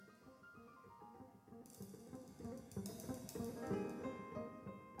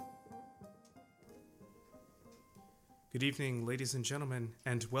Good evening, ladies and gentlemen,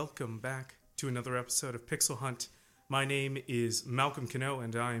 and welcome back to another episode of Pixel Hunt. My name is Malcolm Cano,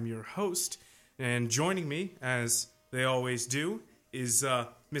 and I am your host. And joining me, as they always do, is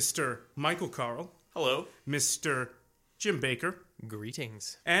Mr. Michael Carl. Hello. Mr. Jim Baker.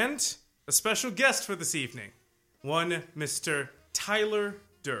 Greetings. And a special guest for this evening, one Mr. Tyler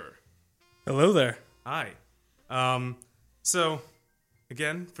Durr. Hello there. Hi. So,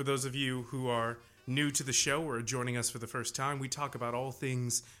 again, for those of you who are new to the show or joining us for the first time, we talk about all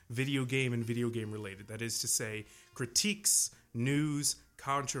things video game and video game related. That is to say, critiques, news,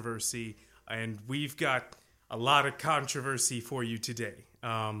 controversy, and we've got a lot of controversy for you today.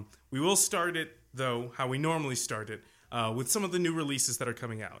 We will start it, though, how we normally start it, with some of the new releases that are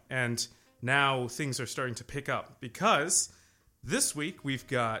coming out. And now things are starting to pick up because this week we've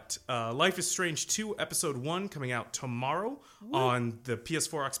got Life is Strange 2 Episode 1 coming out tomorrow on the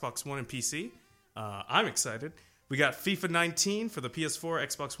PS4, Xbox One, and PC. I'm excited. We got FIFA 19 for the PS4,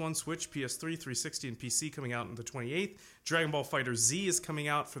 Xbox One, Switch, PS3, 360, and PC coming out on the 28th. Dragon Ball Fighter Z is coming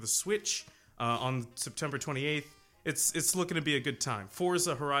out for the Switch on September 28th. It's looking to be a good time.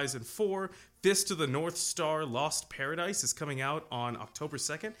 Forza Horizon 4, Fist of the North Star Lost Paradise is coming out on October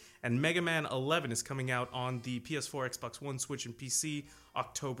 2nd, and Mega Man 11 is coming out on the PS4, Xbox One, Switch, and PC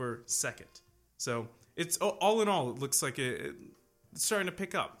October 2nd. So, it's all in all, it looks like it's starting to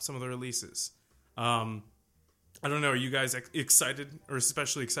pick up some of the releases. I don't know, are you guys excited, or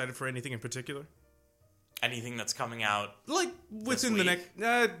especially excited for anything in particular? Anything that's coming out like within the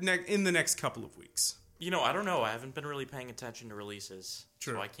in the next couple of weeks. You know, I don't know. I haven't been really paying attention to releases.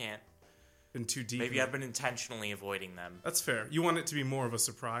 True. So I can't. Been too deep. Maybe I've been intentionally avoiding them. That's fair. You want it to be more of a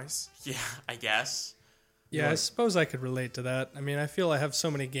surprise? Yeah, I guess. Yeah, I suppose I could relate to that. I mean, I feel I have so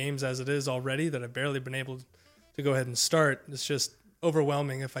many games as it is already that I've barely been able to go ahead and start. It's just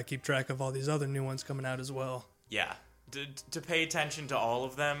overwhelming if I keep track of all these other new ones coming out as well. Yeah. To pay attention to all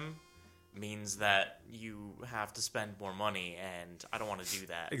of them means that you have to spend more money, and I don't want to do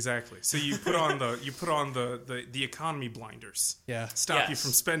that. Exactly. So you put on the economy blinders. Yeah. Stop you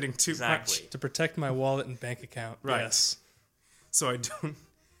from spending too much. To protect my wallet and bank account. Right. Yes. So I don't...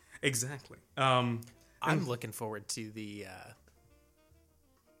 Exactly. I'm looking forward to the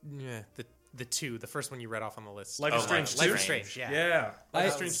first one you read off on the list. Life is Strange 2. Life is Strange, yeah. Yeah. Life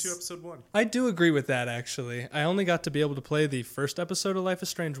is Strange 2 Episode 1. I do agree with that, actually. I only got to be able to play the first episode of Life is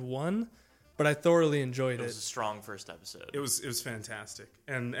Strange 1, but I thoroughly enjoyed it. It was a strong first episode. It was fantastic.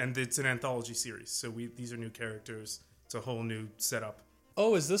 And it's an anthology series, so these are new characters. It's a whole new setup.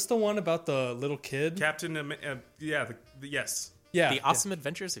 Oh, is this the one about the little kid? Captain... yes. Yeah. The Awesome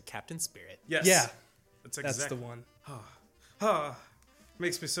Adventures of Captain Spirit. Yes. Yeah. That's the one.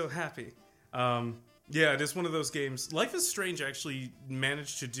 Makes me so happy. Yeah, it is one of those games. Life is Strange actually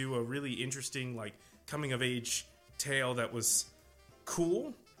managed to do a really interesting, like, coming-of-age tale that was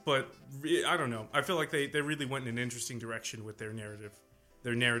cool, but I don't know. I feel like they really went in an interesting direction with their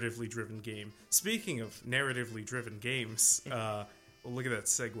narratively driven game. Speaking of narratively driven games, well, look at that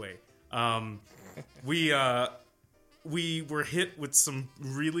segue. We were hit with some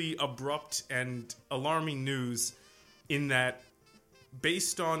really abrupt and alarming news in that,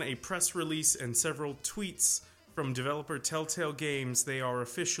 based on a press release and several tweets from developer Telltale Games, they are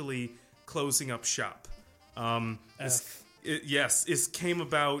officially closing up shop. This came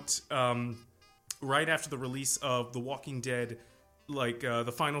about right after the release of The Walking Dead,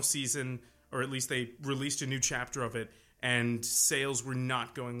 the final season, or at least they released a new chapter of it, and sales were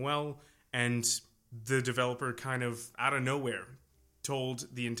not going well, and the developer kind of, out of nowhere, told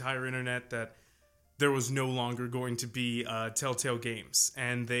the entire internet that there was no longer going to be Telltale Games.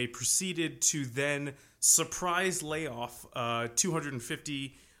 And they proceeded to then surprise layoff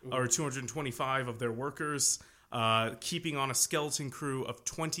 250 or 225 of their workers, keeping on a skeleton crew of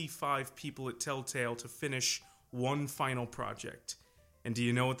 25 people at Telltale to finish one final project. And do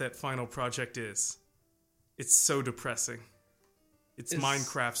you know what that final project is? It's so depressing. It's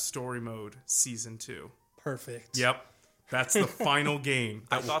Minecraft Story Mode Season 2. Perfect. Yep. That's the final game.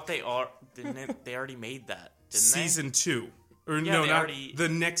 I thought they already made that, didn't Season 2. Or Yeah, no, they not already- the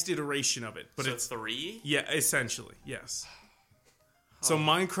next iteration of it. But So it's 3? Yeah, essentially, yes. So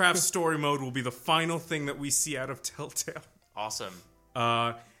Minecraft Story Mode will be the final thing that we see out of Telltale. Awesome.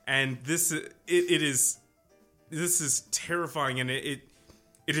 And this is terrifying, and it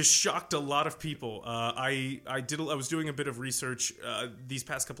has shocked a lot of people. I was doing a bit of research these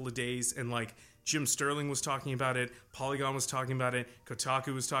past couple of days, and like Jim Sterling was talking about it, Polygon was talking about it,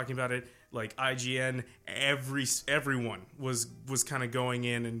 Kotaku was talking about it, like IGN, everyone was kind of going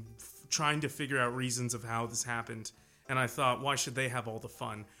in and trying to figure out reasons of how this happened. And I thought, why should they have all the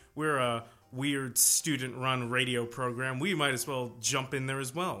fun? We're weird student-run radio program, we might as well jump in there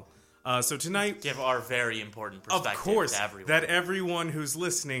as well. So tonight, Give our very important perspective of course, to everyone. that everyone who's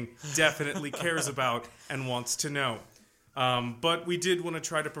listening definitely cares about and wants to know. But we did want to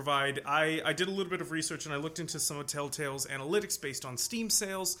try to provide... I did a little bit of research, and I looked into some of Telltale's analytics based on Steam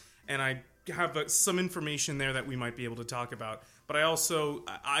sales, and I have some information there that we might be able to talk about. But I also...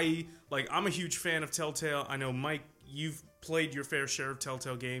 I'm a huge fan of Telltale. I know, Mike, you've played your fair share of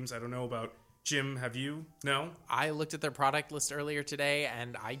Telltale games. I don't know about Jim. Have you? No? I looked at their product list earlier today,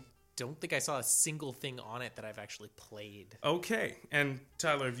 and I don't think I saw a single thing on it that I've actually played. Okay. And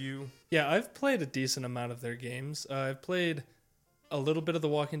Tyler, have you... Yeah, I've played a decent amount of their games. I've played a little bit of the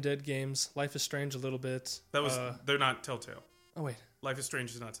Walking Dead games, Life is Strange a little bit. That was... they're not Telltale. Oh, wait. Life is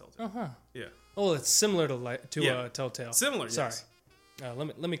Strange is not Telltale. Uh-huh. Yeah. Oh, it's similar to Yeah. Telltale. Similar, Sorry. yes.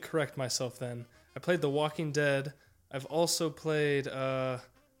 Let me correct myself then. I played The Walking Dead. I've also played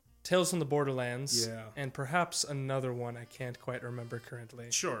Tales from the Borderlands. Yeah. And perhaps another one I can't quite remember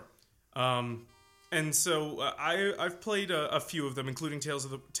currently. Sure. And so I've played a few of them, including Tales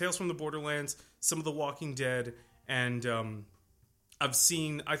from the Borderlands, some of The Walking Dead, and I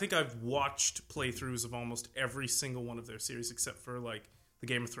think I've watched playthroughs of almost every single one of their series except for like the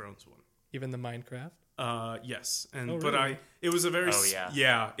Game of Thrones one. Even the Minecraft? Yes, and Oh, but really? it was a very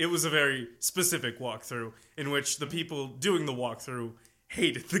Oh, it was a very specific walkthrough in which the people doing the walkthrough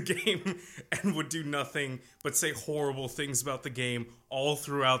hated the game and would do nothing but say horrible things about the game all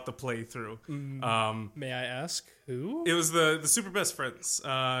throughout the playthrough. May I ask who? It was the Super Best Friends,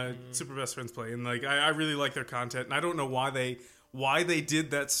 Super Best Friends play, and like I really like their content, and I don't know why they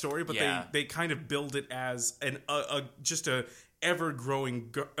did that story, but Yeah. they kind of build it as just a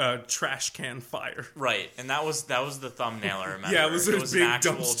ever-growing trash can fire. Right, and that was the thumbnail. I remember. Yeah, it was a an big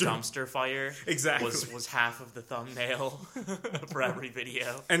actual dumpster. fire. Exactly. was half of the thumbnail for every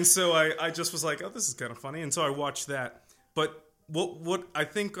video. And so I just was like, oh, this is kind of funny, and so I watched that. But what I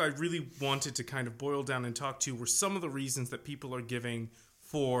think I really wanted to kind of boil down and talk to were some of the reasons that people are giving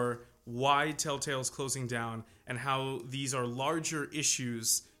for why Telltale's closing down and how these are larger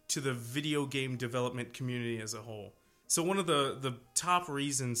issues to the video game development community as a whole. So one of the top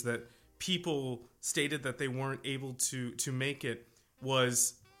reasons that people stated that they weren't able to make it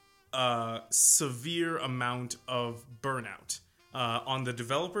was a severe amount of burnout on the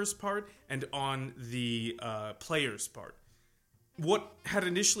developer's part and on the player's part. What had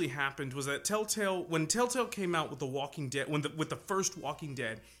initially happened was that when Telltale came out with The Walking Dead, with the first Walking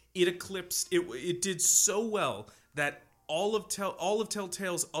Dead, it eclipsed. It did so well that all of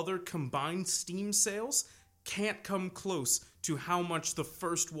Telltale's other combined Steam sales can't come close to how much the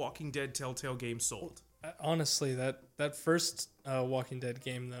first Walking Dead Telltale game sold. Honestly, that first Walking Dead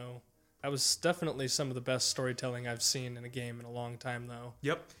game, though, that was definitely some of the best storytelling I've seen in a game in a long time, though.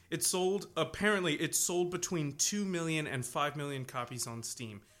 Yep. It sold between 2 million and 5 million copies on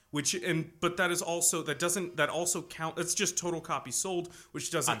Steam. That also count. It's just total copies sold, which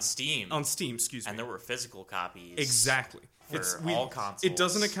doesn't On Steam. On Steam, excuse me. And there were physical copies. Exactly. For all consoles. It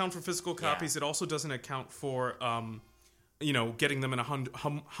doesn't account for physical copies. Yeah. It also doesn't account for getting them in a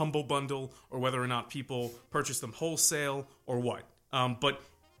humble bundle, or whether or not people purchase them wholesale or what. But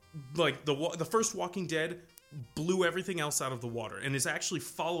like the first Walking Dead blew everything else out of the water, and is actually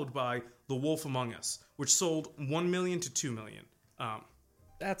followed by The Wolf Among Us, which sold 1 million to 2 million.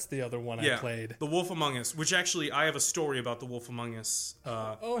 That's the other one I played. The Wolf Among Us, which actually I have a story about The Wolf Among Us.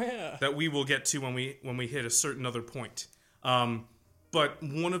 That we will get to when we hit a certain other point. But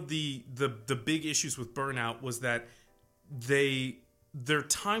one of the big issues with Burnout was that their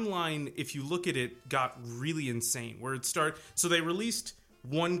timeline, if you look at it, got really insane. Where it started, so they released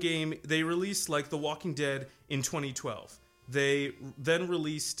one game. They released like The Walking Dead in 2012. They then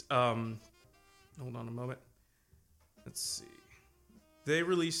released. Hold on a moment. Let's see. They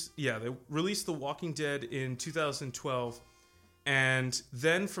released The Walking Dead in 2012, and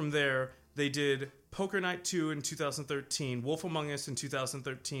then from there they did Poker Night 2 in 2013, Wolf Among Us in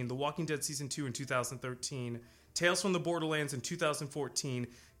 2013, The Walking Dead Season 2 in 2013, Tales from the Borderlands in 2014,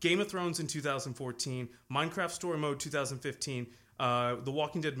 Game of Thrones in 2014, Minecraft Story Mode 2015, The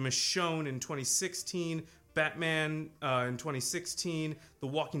Walking Dead Michonne in 2016, Batman in 2016, The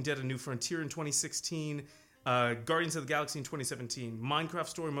Walking Dead A New Frontier in 2016, Guardians of the Galaxy in 2017, Minecraft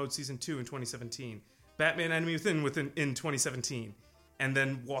Story Mode Season 2 in 2017, Batman Enemy Within in 2017, and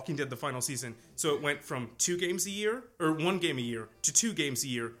then Walking Dead the final season. So it went from 2 games a year, or 1 game a year, to 2 games a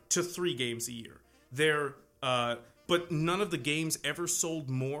year, to 3 games a year. But none of the games ever sold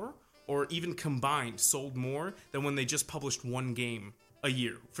more, or even combined sold more, than when they just published 1 game a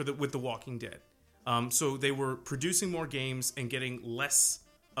year with The Walking Dead. So they were producing more games and getting less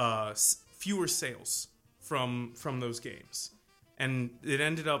fewer sales from those games. And it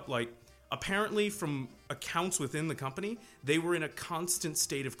ended up like, apparently from accounts within the company, they were in a constant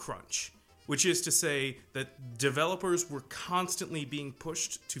state of crunch, which is to say that developers were constantly being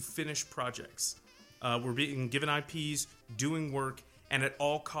pushed to finish projects. Were being given IPs, doing work, and at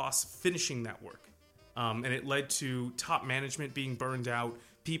all costs finishing that work. And it led to top management being burned out,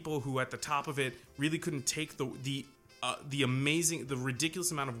 people who at the top of it really couldn't take the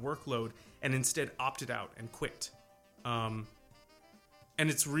ridiculous amount of workload and instead opted out and quit. And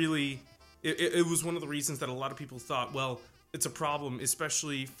it's really, it was one of the reasons that a lot of people thought, well, it's a problem,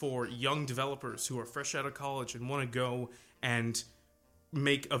 especially for young developers who are fresh out of college and want to go and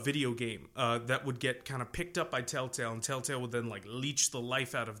make a video game that would get kind of picked up by Telltale, and Telltale would then like leech the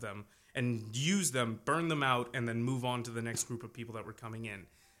life out of them and use them, burn them out, and then move on to the next group of people that were coming in.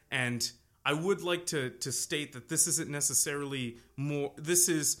 And I would like to state that this isn't necessarily this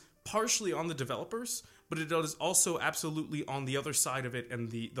is partially on the developers, but it is also absolutely on the other side of it and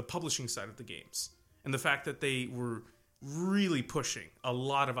the publishing side of the games. And the fact that they were really pushing a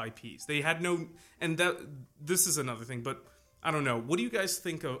lot of IPs. They had this is another thing, but I don't know. What do you guys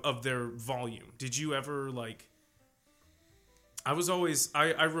think of their volume? Did you ever like... I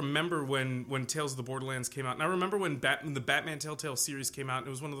remember when Tales of the Borderlands came out, and I remember when the Batman Telltale series came out, and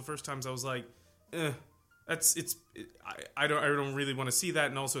it was one of the first times I was like, I don't really want to see that,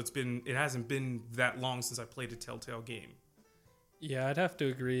 and also it hasn't been that long since I played a Telltale game. Yeah, I'd have to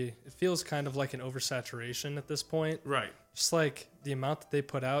agree. It feels kind of like an oversaturation at this point. Right. Just like the amount that they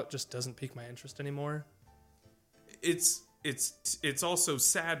put out just doesn't pique my interest anymore. It's also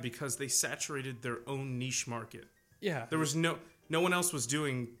sad because they saturated their own niche market. Yeah. There was no one else was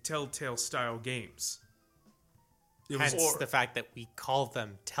doing Telltale style games. Hence the fact that we call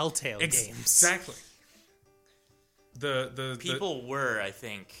them Telltale games. Exactly. The people were, I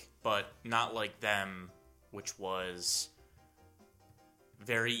think, but not like them, which was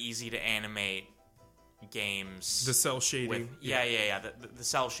very easy to animate games. The cell shading. The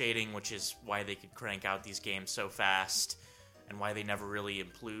cell shading, which is why they could crank out these games so fast and why they never really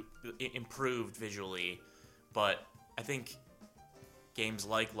improved visually. But I think games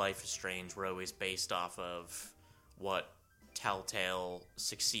like Life is Strange were always based off of what Telltale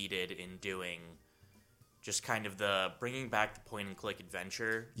succeeded in doing. Just kind of the bringing back the point-and-click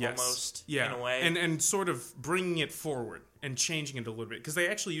adventure, almost, in a way. And sort of bringing it forward and changing it a little bit. Because they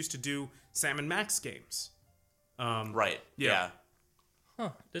actually used to do Sam & Max games. Right, yeah.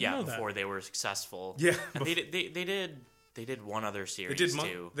 Huh, didn't know that. Before they were successful. Yeah. And they did one other series,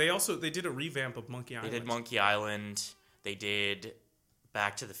 too. They did a revamp of Monkey Island. They did Monkey Island. They did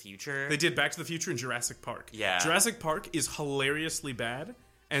Back to the Future. They did Back to the Future and Jurassic Park. Yeah. Jurassic Park is hilariously bad.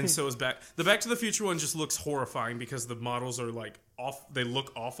 And so is the Back to the Future one just looks horrifying because the models are like they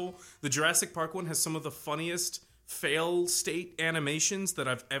look awful. The Jurassic Park one has some of the funniest fail state animations that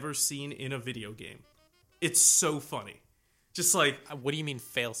I've ever seen in a video game. It's so funny. Just like, what do you mean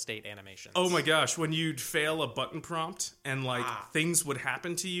fail state animations? oh my gosh, when you'd fail a button prompt and like things would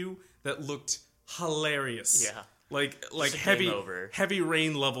happen to you that looked hilarious. Yeah. Like heavy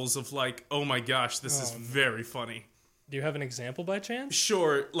rain levels of like, oh my gosh, this is very funny. Do you have an example by chance?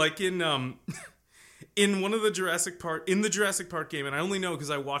 Sure, like in one of the Jurassic Park game, and I only know because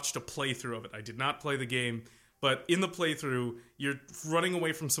I watched a playthrough of it. I did not play the game, but in the playthrough, you're running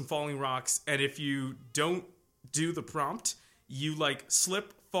away from some falling rocks, and if you don't do the prompt, you like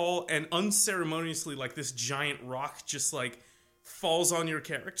slip, fall, and unceremoniously like this giant rock just like falls on your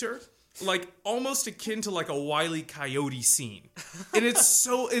character. Like almost akin to like a Wile E. Coyote scene. And it's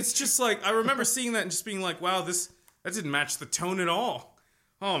just like, I remember seeing that and just being like, wow, that didn't match the tone at all.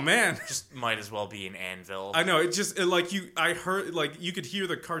 Oh man, just might as well be an anvil. I know I heard like you could hear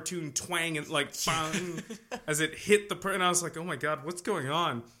the cartoon twang and like bang as it hit and I was like, oh my god, what's going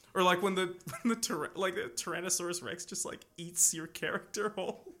on? Or like when the Tyrannosaurus Rex just like eats your character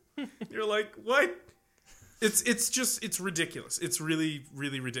whole. You're like, what? It's ridiculous. It's really,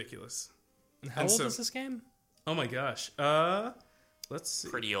 really ridiculous. And how old is this game? Oh my gosh. Let's see.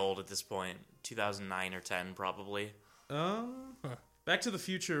 Pretty old at this point. 2009 or 10 probably. Back to the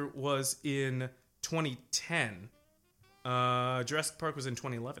Future was in 2010. Jurassic Park was in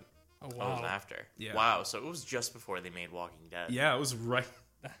 2011. Oh wow. Oh, it was after. Yeah. Wow, so it was just before they made Walking Dead. Yeah, it was right.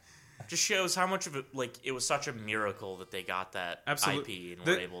 Just shows how much of it, like, it was such a miracle that they got that IP and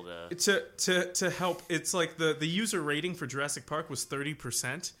were able to help. It's like the user rating for Jurassic Park was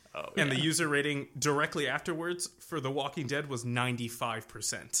 30%, and the user rating directly afterwards for The Walking Dead was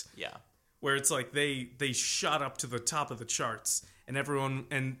 95%. Yeah, where it's like they shot up to the top of the charts,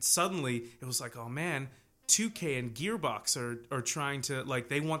 and suddenly it was like, oh man, 2K and Gearbox are trying to, like,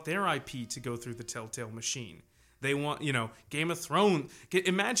 they want their IP to go through the Telltale machine. They want, Game of Thrones.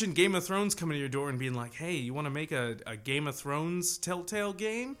 Imagine Game of Thrones coming to your door and being like, hey, you want to make a Game of Thrones Telltale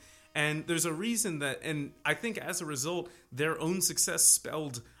game? And there's a reason that, and I think as a result, their own success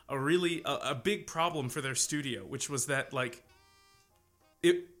spelled a big problem for their studio, which was that, like,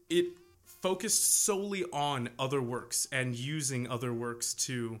 it focused solely on other works and using other works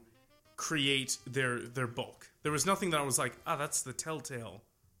to create their bulk. There was nothing that I was like, that's the Telltale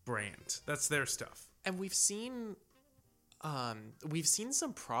brand. That's their stuff. And we've seen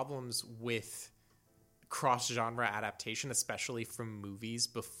some problems with cross-genre adaptation, especially from movies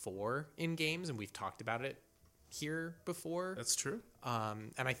before in games, and we've talked about it here before. That's true.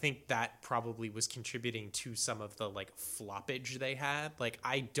 And I think that probably was contributing to some of the, like, floppage they had. Like,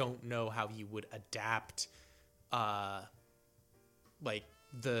 I don't know how you would adapt, like,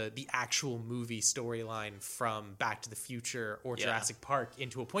 the actual movie storyline from Back to the Future or Jurassic Park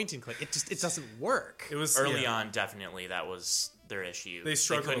into a point and click. It doesn't work. It was early on, definitely that was their issue. They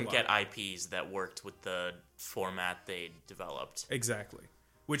struggled. They couldn't get IPs that worked with the format they developed. Exactly.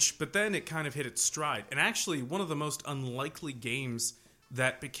 But then it kind of hit its stride. And actually, one of the most unlikely games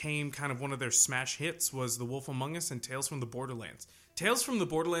that became kind of one of their smash hits was The Wolf Among Us and Tales from the Borderlands. Tales from the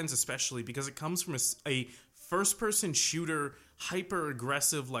Borderlands especially, because it comes from a first-person shooter,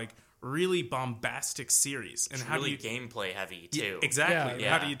 hyper-aggressive, like, really bombastic series. And it's how really do you, gameplay heavy, too. Exactly.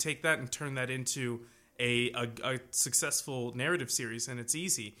 Yeah. How do you take that and turn that into a successful narrative series? And it's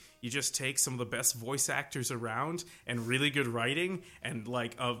easy. You just take some of the best voice actors around and really good writing and,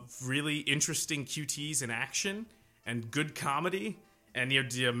 like, a really interesting QTs in action and good comedy, and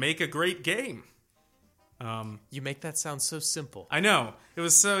you make a great game. You make that sound so simple. I know. It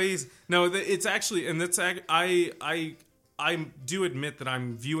was so easy. No, it's actually, and that's, I do admit that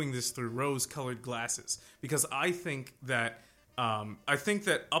I'm viewing this through rose-colored glasses, because I think that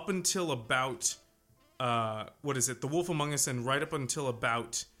up until about The Wolf Among Us, and right up until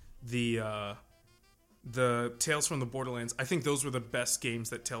about the Tales from the Borderlands, I think those were the best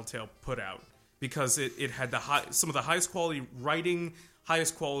games that Telltale put out, because it had some of the highest quality writing,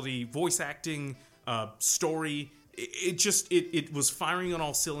 highest quality voice acting, story. It was firing on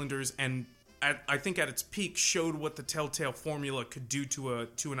all cylinders, and I think at its peak showed what the Telltale formula could do to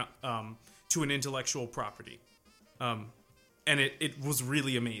an intellectual property, and it was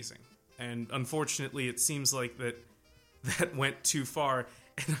really amazing. And unfortunately, it seems like that went too far,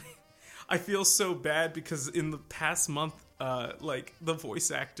 and I feel so bad because in the past month, like, the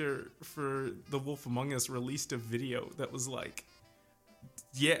voice actor for The Wolf Among Us released a video that was like,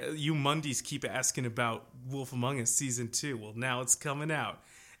 yeah, you Mundies keep asking about Wolf Among Us Season 2. Well, now it's coming out.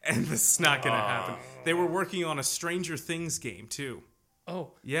 And this is not going to happen. They were working on a Stranger Things game, too.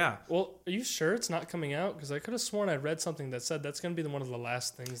 Oh. Yeah. Well, are you sure it's not coming out? Because I could have sworn I read something that said that's going to be one of the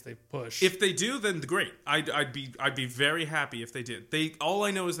last things they push. If they do, then great. I'd be very happy if they did. All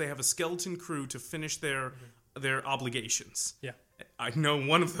I know is they have a skeleton crew to finish their obligations. Yeah. I know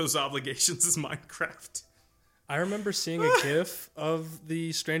one of those obligations is Minecraft. I remember seeing a GIF of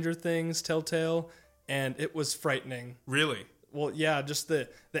the Stranger Things Telltale, and it was frightening. Really? Well, yeah, just the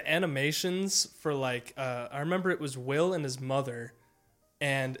animations for, like, I remember it was Will and his mother,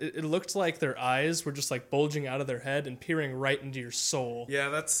 and it looked like their eyes were just, like, bulging out of their head and peering right into your soul. Yeah,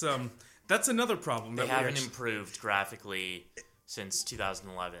 that's another problem. They haven't improved graphically since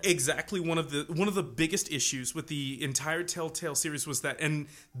 2011. Exactly. One of the biggest issues with the entire Telltale series was that, and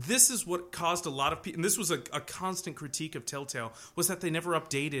this is what caused a lot of people, and this was a constant critique of Telltale, was that they never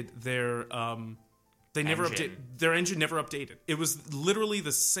updated their their engine never updated. It was literally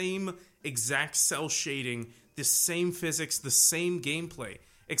the same exact cell shading, the same physics, the same gameplay,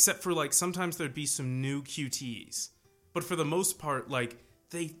 except for, like, sometimes there'd be some new QTEs. But for the most part, like,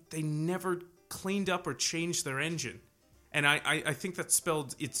 they never cleaned up or changed their engine. And I think that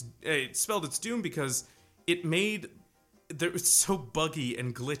spelled its doom, because it was so buggy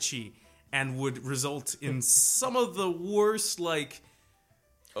and glitchy and would result in some of the worst, like,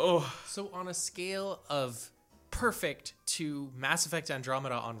 So on a scale of perfect to Mass Effect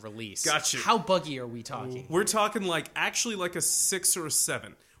Andromeda on release, gotcha. How buggy are we talking? We're talking, like, actually like a 6 or a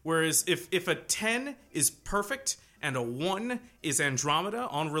 7. Whereas if a 10 is perfect and a 1 is Andromeda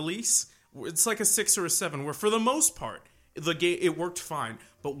on release, it's like a 6 or a 7, where for the most part, the game, it worked fine,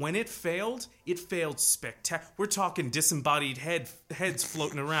 but when it failed spectacular. We're talking disembodied heads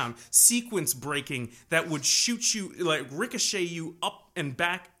floating around, sequence breaking that would shoot you, like, ricochet you up and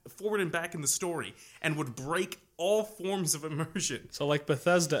back, forward and back in the story, and would break all forms of immersion. So like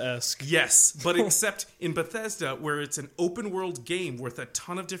Bethesda-esque. Yes, but except in Bethesda, where it's an open world game with a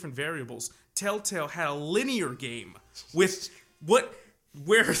ton of different variables, Telltale had a linear game with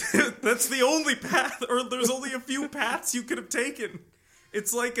where that's the only path, or there's only a few paths you could have taken.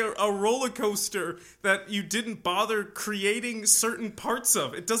 It's like a roller coaster that you didn't bother creating certain parts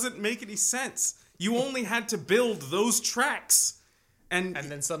of. It doesn't make any sense. You only had to build those tracks. And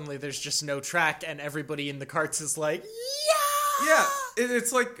then suddenly there's just no track, and everybody in the carts is like, yeah,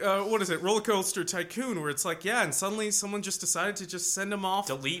 it's like, what is it, Roller Coaster Tycoon, where it's like, yeah, and suddenly someone just decided to just send them off.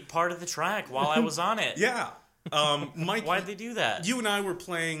 Delete part of the track while I was on it. Yeah. Mike, why'd they do that? You and I were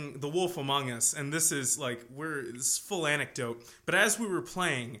playing The Wolf Among Us, and this is like, this is full anecdote. But as we were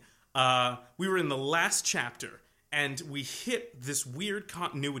playing, we were in the last chapter, and we hit this weird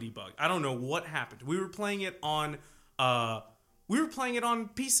continuity bug. I don't know what happened. We were playing it on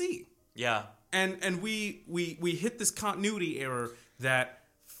PC. Yeah. And we hit this continuity error that,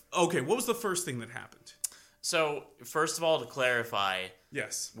 okay, what was the first thing that happened? So, first of all, to clarify,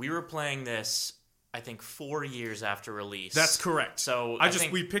 yes, we were playing this, I think, 4 years after release. That's correct. So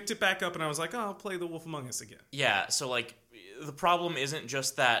we picked it back up and I was like, oh, I'll play The Wolf Among Us again. Yeah, so like the problem isn't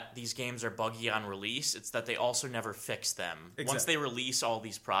just that these games are buggy on release, it's that they also never fix them. Exactly. Once they release all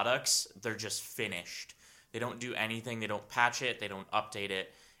these products, they're just finished. They don't do anything, they don't patch it, they don't update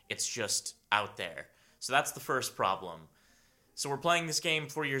it. It's just out there. So that's the first problem. So we're playing this game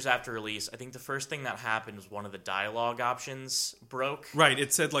 4 years after release. I think the first thing that happened was one of the dialogue options broke. Right,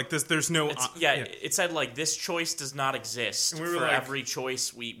 it said like this, there's no... It said like, this choice does not exist we were for like, every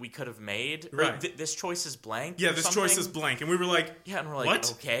choice we could have made. Right. This choice is blank. Yeah, this choice is blank. And we were like, yeah, and we're like,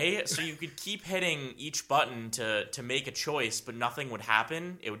 what? Okay. So you could keep hitting each button to make a choice, but nothing would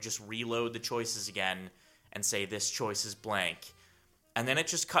happen. It would just reload the choices again and say, this choice is blank. And then it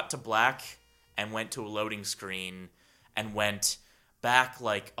just cut to black and went to a loading screen and went back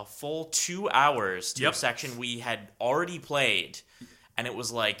like a full 2 hours to a section we had already played. And it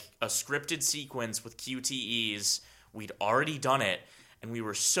was like a scripted sequence with QTEs. We'd already done it, and we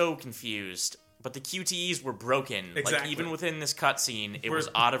were so confused. But the QTEs were broken. Exactly. Like, even within this cutscene, it was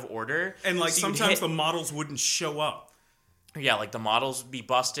out of order. And like So sometimes the models wouldn't show up. Yeah, like the models would be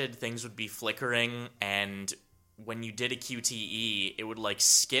busted, things would be flickering, and when you did a QTE, it would like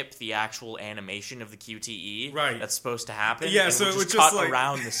skip the actual animation of the QTE that's supposed to happen. Yeah, and so it would just cut like,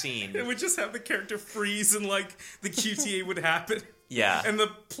 around the scene. It would just have the character freeze and like the QTE would happen. Yeah. And the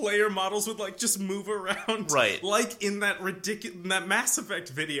player models would like just move around. Right. Like in that that Mass Effect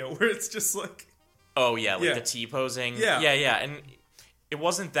video where it's just like... Oh yeah, like the T-posing. Yeah. Yeah, and it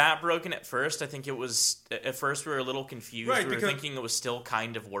wasn't that broken at first. I think it was... At first we were a little confused. Right, we were thinking it was still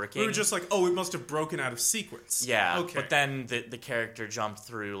kind of working. We were just like, oh, it must have broken out of sequence. Yeah, okay. But then the character jumped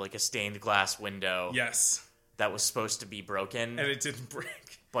through like a stained glass window. Yes. That was supposed to be broken. And it didn't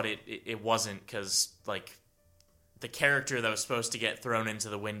break. But it wasn't, because like the character that was supposed to get thrown into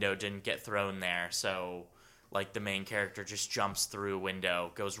the window didn't get thrown there. So like the main character just jumps through a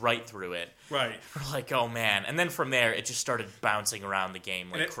window, goes right through it. Right. We're like, oh man. And then from there, it just started bouncing around the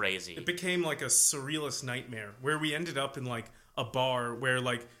game like crazy. It became like a surrealist nightmare where we ended up in like a bar where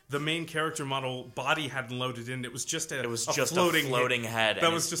like the main character model body hadn't loaded in. It was just a floating head.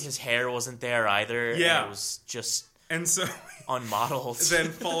 That was just... His hair wasn't there either. Yeah. And it was just... And so unmodeled. Then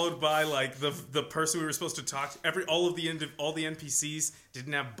followed by like the person we were supposed to talk to. All the NPCs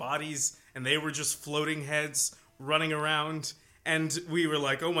didn't have bodies, and they were just floating heads running around. And we were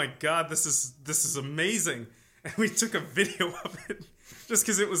like, "Oh my god, this is amazing!" And we took a video of it just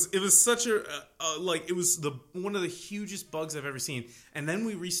because it was such a it was one of the hugest bugs I've ever seen. And then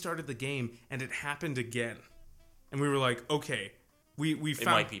we restarted the game, and it happened again. And we were like, "Okay." We found,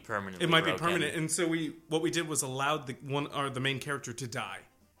 it might be permanent. It might be permanent, and so what we did was allowed the main character to die.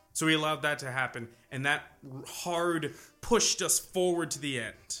 So we allowed that to happen, and that hard pushed us forward to the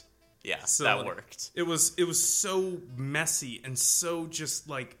end. Yeah, so that worked. It was so messy and so just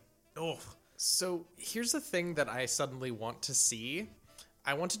like So here's the thing that I suddenly want to see.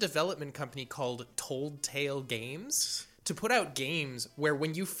 I want a development company called Telltale Games to put out games where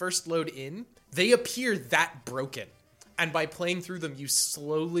when you first load in, they appear that broken. And by playing through them, you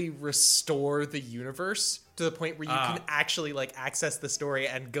slowly restore the universe to the point where you can actually like access the story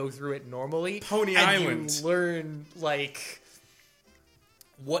and go through it normally. Pony and Island. You learn like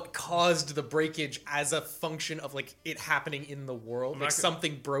what caused the breakage as a function of like it happening in the world. Like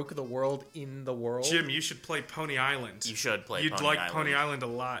something broke the world in the world. Jim, you should play Pony Island. You should play You'd Pony like Island. Pony Island a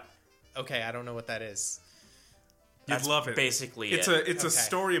lot. Okay, I don't know what that is. You'd love it. Basically, it's a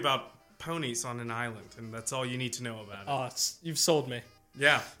story about ponies on an island, and that's all you need to know about it. Oh, you've sold me.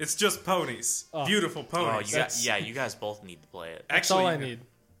 Yeah, it's just ponies. Beautiful Oh, ponies. you guys both need to play it. That's all I need.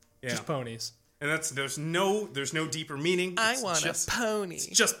 Yeah. Just ponies. And there's no deeper meaning. It's just pony. It's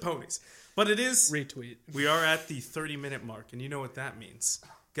just ponies. But it is Retweet. we are at the 30-minute mark, and you know what that means.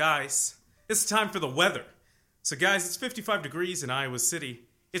 Guys, it's time for the weather. So guys, it's 55 degrees in Iowa City.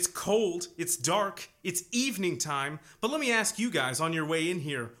 It's cold, it's dark, it's evening time. But let me ask you guys on your way in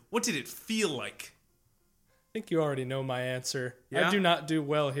here, what did it feel like? I think you already know my answer. Yeah? I do not do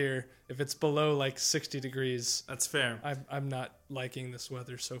well here if it's below like 60 degrees. That's fair. I'm not liking this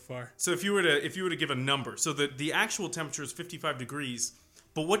weather so far. So if you were to give a number, so the actual temperature is 55 degrees,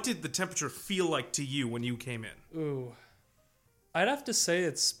 but what did the temperature feel like to you when you came in? Ooh. I'd have to say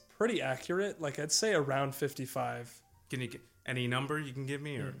it's pretty accurate. Like I'd say around 55. Can you get any number you can give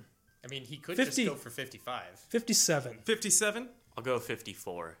me or I mean, he could 50. just go for 55. 57. 57? I'll go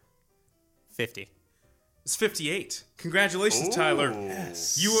 54. 50. It's 58. Congratulations, Tyler.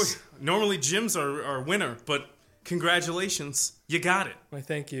 Yes. You were normally Jim's our winner, but congratulations, you got it. Why,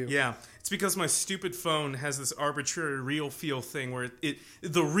 thank you. Yeah, it's because my stupid phone has this arbitrary real feel thing where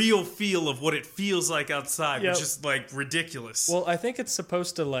the real feel of what it feels like outside, Yep. which is like ridiculous. Well, I think it's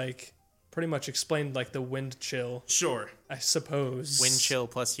supposed to like pretty much explain like the wind chill, Sure. I suppose. Wind chill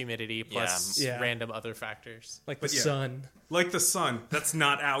plus humidity plus Yeah. random other factors. Like the But yeah. sun. Like the sun, that's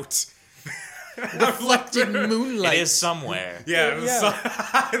not out. Reflecting moonlight. It is somewhere. Yeah, Yeah.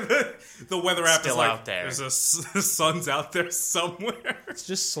 the weather app Still is like, out there. the sun's out there somewhere. It's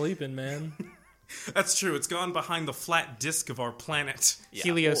just sleeping, man. That's true. It's gone behind the flat disk of our planet. Yeah.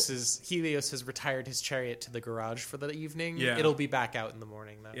 Helios has retired his chariot to the garage for the evening. Yeah. It'll be back out in the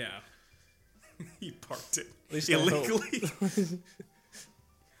morning though. Yeah. He parked it least I illegally.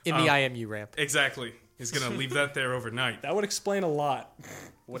 In the IMU ramp. Exactly. He's going to leave that there overnight. That would explain a lot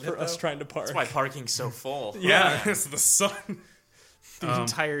for us though? trying to park. That's why parking's so full. Yeah, it's the sun. The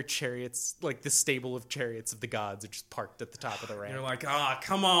entire chariots, like the stable of chariots of the gods, are just parked at the top of the ramp. You're like,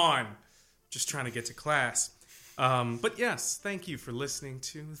 come on. Just trying to get to class. But yes, thank you for listening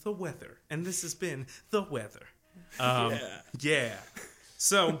to The Weather. And this has been The Weather. Yeah.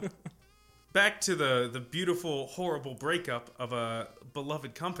 So, back to the beautiful, horrible breakup of a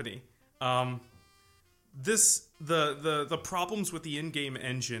beloved company. The problems with the in-game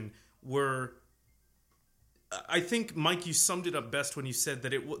engine were... I think, Mike, you summed it up best when you said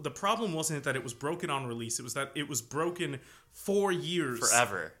that the problem wasn't that it was broken on release. It was that it was broken 4 years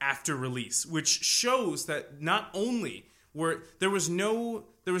Forever. after release, which shows that not only there was no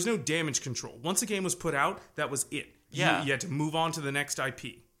damage control. Once a game was put out, that was it. Yeah. You had to move on to the next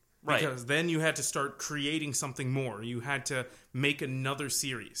IP. Right. Because then you had to start creating something more. You had to make another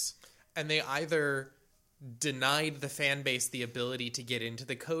series. And they either denied the fan base the ability to get into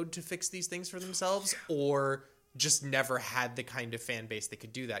the code to fix these things for themselves, or just never had the kind of fan base that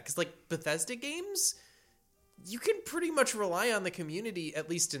could do that. Because, like, Bethesda games, you can pretty much rely on the community, at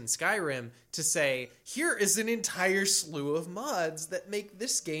least in Skyrim, to say, here is an entire slew of mods that make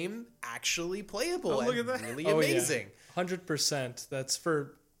this game actually playable look and at that. really Oh, yeah. amazing. 100%. That's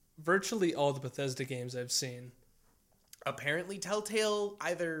for virtually all the Bethesda games I've seen. Apparently, Telltale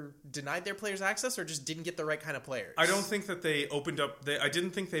either denied their players access or just didn't get the right kind of players. I don't think that they opened up. I didn't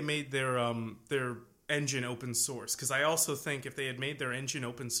think they made their engine open source, because I also think if they had made their engine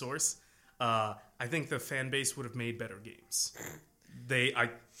open source, I think the fan base would have made better games.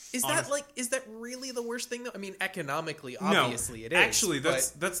 Is that really the worst thing though? I mean, economically, No, obviously it is. actually,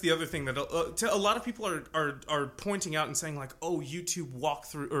 but that's the other thing that a lot of people are pointing out and saying, like, oh, YouTube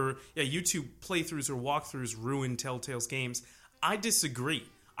YouTube playthroughs or walkthroughs ruin Telltale's games. I disagree.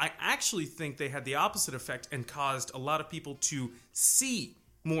 I actually think they had the opposite effect and caused a lot of people to see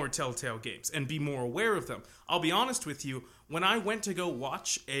more Telltale games and be more aware of them. I'll be honest with you, when I went to go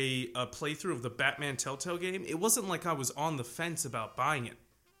watch a playthrough of the Batman Telltale game, it wasn't like I was on the fence about buying it.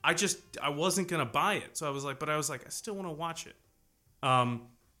 I wasn't gonna buy it, so I was like, I still want to watch it.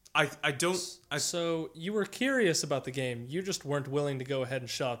 So you were curious about the game. You just weren't willing to go ahead and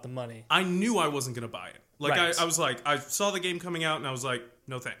shell out the money. I knew I wasn't gonna buy it. Like Right. I was like, I saw the game coming out and I was like,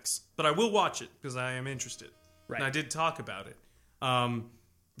 no thanks. But I will watch it because I am interested. Right. And I did talk about it.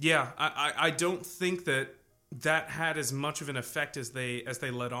 I don't think that had as much of an effect as they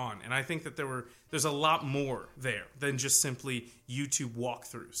let on, and I think that there's a lot more there than just simply YouTube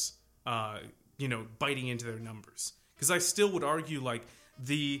walkthroughs, biting into their numbers. Because I still would argue, like,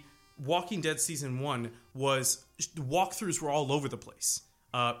 the Walking Dead Season 1 walkthroughs were all over the place.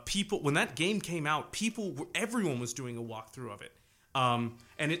 When that game came out, everyone was doing a walkthrough of it,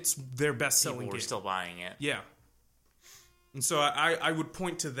 and it's their best-selling People game. were still buying it. Yeah. And so I would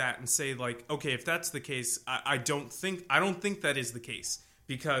point to that and say, like, okay, if that's the case, I don't think that is the case,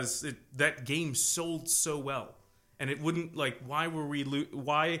 because that game sold so well, and it wouldn't, like, why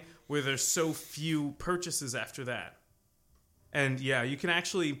were there so few purchases after that? And yeah, you can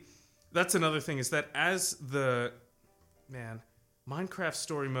actually, that's another thing, is that as the Minecraft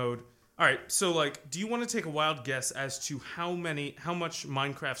story mode. All right, so, like, do you want to take a wild guess as to how much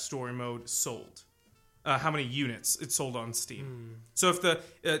Minecraft story mode sold? How many units it sold on Steam? So if the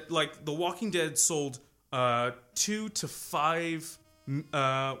Walking Dead sold 2 to 5.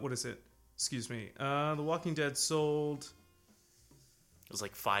 What is it? Excuse me. The Walking Dead sold. It was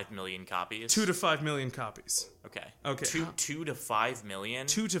like 5 million copies. 2 to 5 million copies. Okay. 2 to 5 million.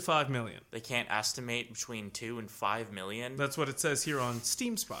 2 to 5 million. They can't estimate between 2 and 5 million. That's what it says here on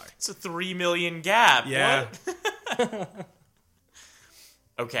Steam Spy. It's a 3 million gap. Yeah. What?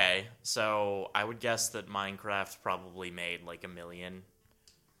 Okay, so I would guess that Minecraft probably made like a million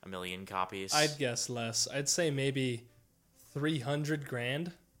copies. I'd guess less. I'd say maybe 300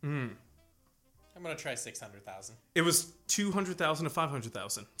 grand. I'm going to try 600,000. It was 200,000 to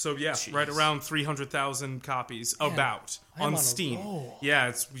 500,000. So yeah, Jeez. right around 300,000 copies about I'm on on a Steam. roll.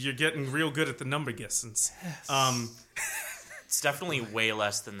 Yeah, you're getting real good at the number guessings. Yes. It's definitely way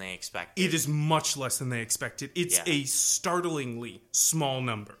less than they expected. It is much less than they expected. It's a startlingly small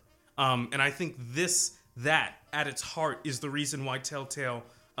number. And I think that at its heart is the reason why Telltale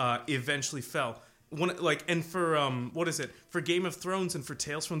eventually fell. For Game of Thrones and for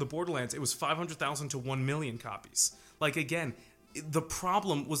Tales from the Borderlands, it was 500,000 to 1 million copies. Like, again, the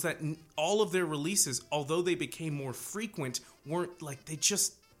problem was that all of their releases, although they became more frequent, weren't like,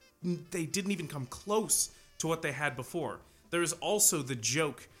 they didn't even come close to what they had before. There is also the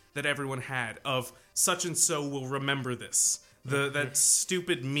joke that everyone had of such and so will remember this. That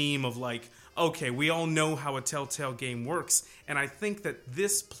stupid meme of, like, okay, we all know how a Telltale game works, and I think that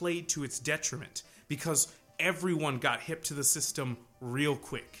this played to its detriment because everyone got hip to the system real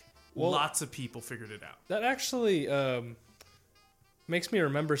quick. Well, lots of people figured it out. That actually makes me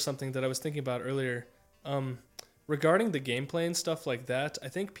remember something that I was thinking about earlier. Regarding the gameplay and stuff like that, I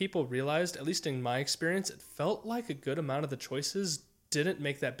think people realized, at least in my experience, it felt like a good amount of the choices didn't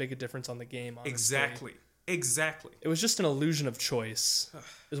make that big a difference on the game, honestly. Exactly. It was just an illusion of choice,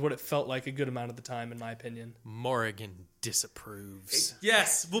 is what it felt like a good amount of the time, in my opinion. Morrigan disapproves.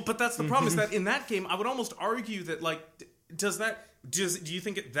 Yes, well, but that's the problem, is that in that game, I would almost argue that, like, do you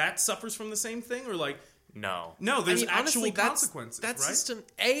think that suffers from the same thing, or, like, No, there's honestly, consequences, that right? system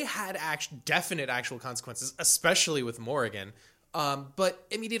had definite actual consequences, especially with Morrigan. But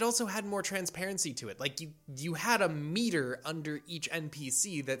I mean, it also had more transparency to it. Like you had a meter under each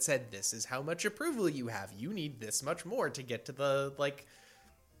NPC that said, "This is how much approval you have. You need this much more to get to the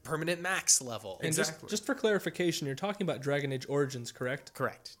permanent max level." And Exactly. just for clarification, you're talking about Dragon Age Origins, correct?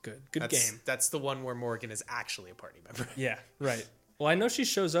 Correct. Good That's, game. That's the one where Morrigan is actually a party member. Yeah, right. Well, I know she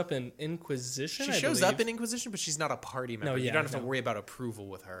shows up in Inquisition. She I shows believe. up in Inquisition, but she's not a party member. No, You yeah, don't have to no. worry about approval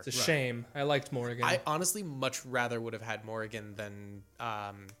with her. It's a shame. I liked Morrigan. I honestly much rather would have had Morrigan than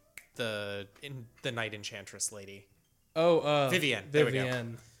the Night Enchantress lady. Vivienne. There we go.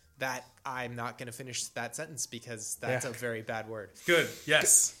 Vivienne. That I'm not going to finish that sentence because that's a very bad word. Good,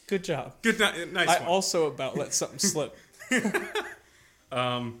 yes. Good job. Good, nice I one. also about let something slip.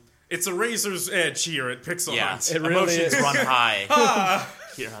 It's a razor's edge here at Pixel yeah, Hunt. It really emotions is. run high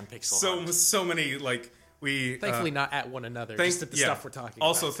here on Pixel Hunt. So many, like, we... Thankfully, not at one another, just at the stuff we're talking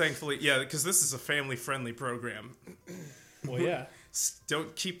also, about. thankfully, because this is a family-friendly program. Well, yeah.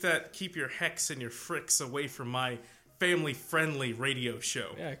 Don't keep your hex and your fricks away from my family-friendly radio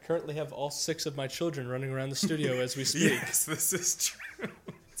show. Yeah, I currently have all 6 of my children running around the studio as we speak. Yes, this is true.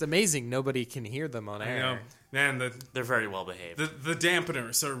 It's amazing nobody can hear them on I air. know. Man, They're very well behaved. the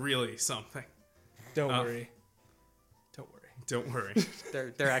dampeners are really something. Don't worry. Don't worry. Don't worry.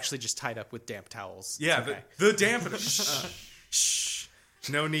 They're actually just tied up with damp towels. It's Yeah, okay. the dampeners. Shh.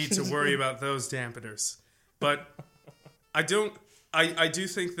 No need to worry about those dampeners. But I do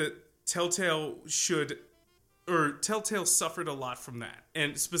think that Telltale suffered a lot from that,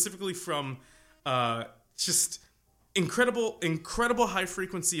 and specifically from just incredible high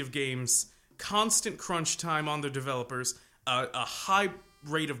frequency of games, constant crunch time on their developers, a high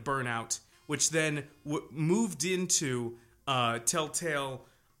rate of burnout, which then moved into Telltale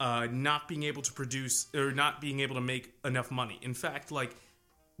not being able to produce or not being able to make enough money. In fact, like,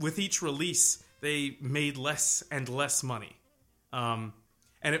 with each release, they made less and less money. And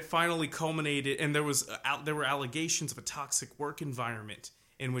it finally culminated, and there were allegations of a toxic work environment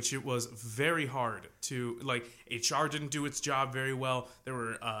in which it was very hard to, like, HR didn't do its job very well. There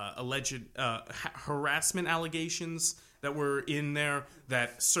were alleged harassment allegations that were in there,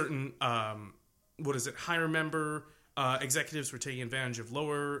 that certain higher member executives were taking advantage of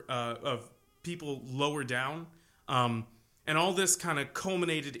of people lower down, and all this kind of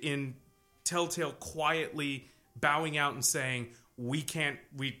culminated in Telltale quietly bowing out and saying,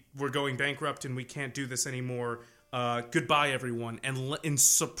 we're going bankrupt and we can't do this anymore. Goodbye, everyone. And in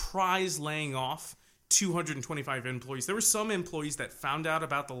surprise laying off 225 employees. There were some employees that found out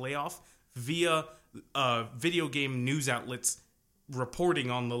about the layoff via video game news outlets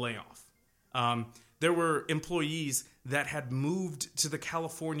reporting on the layoff. There were employees that had moved to the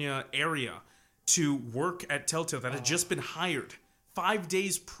California area to work at Telltale that had just been hired 5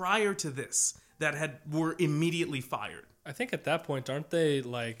 days prior to this that were immediately fired. I think at that point, aren't they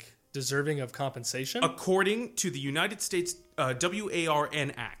like deserving of compensation? According to the United States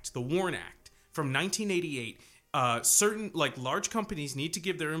WARN Act, the WARN Act from 1988, certain large companies need to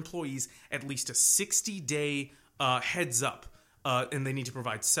give their employees at least a 60-day heads up, and they need to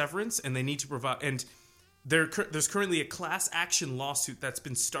provide severance, and they need to provide there's currently a class action lawsuit that's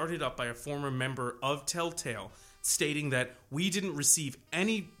been started up by a former member of Telltale stating that we didn't receive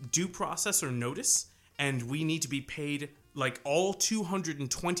any due process or notice, and we need to be paid, all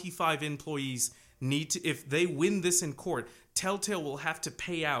 225 employees need to, if they win this in court, Telltale will have to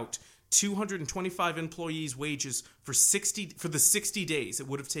pay out 225 employees' wages for the 60 days it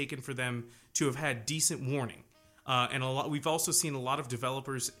would have taken for them to have had decent warning. We've also seen a lot of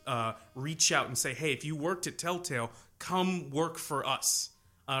developers reach out and say, hey, if you worked at Telltale, come work for us.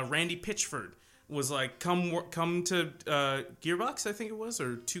 Randy Pitchford was like, come to Gearbox, I think it was,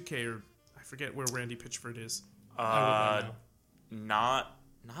 or 2K, or I forget where Randy Pitchford is. Not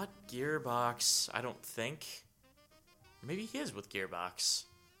Gearbox, I don't think. Maybe he is with Gearbox.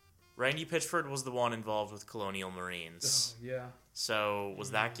 Randy Pitchford was the one involved with Colonial Marines. Oh, yeah. So,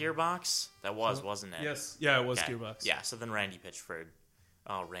 was that Gearbox? That wasn't it? Yes. Yeah, it was Okay. Gearbox. Yeah, so then Randy Pitchford.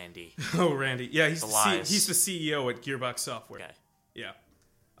 Oh, Randy. Oh, Randy. Yeah, he's Elias. the CEO at Gearbox Software. Okay. Yeah.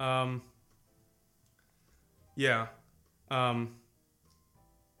 Yeah.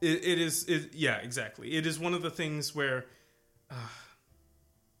 Yeah, exactly. It is one of the things where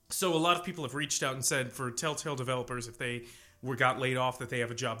so a lot of people have reached out and said for Telltale developers, if they got laid off, that they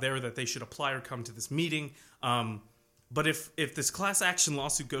have a job there, that they should apply or come to this meeting. But if this class action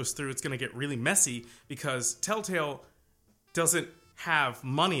lawsuit goes through, it's going to get really messy because Telltale doesn't have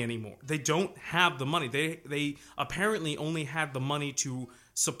money anymore. They don't have the money. They apparently only had the money to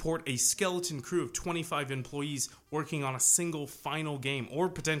support a skeleton crew of 25 employees working on a single final game or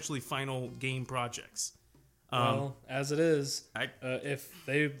potentially final game projects. Well, as it is, if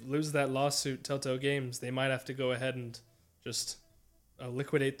they lose that lawsuit, Telltale Games, they might have to go ahead and just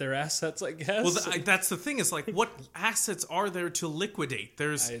liquidate their assets, I guess. Well, that's the thing, is what assets are there to liquidate?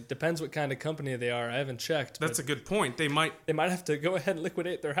 It depends what kind of company they are. I haven't checked. That's a good point. They might have to go ahead and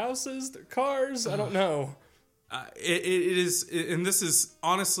liquidate their houses, their cars. I don't know. It is, and this is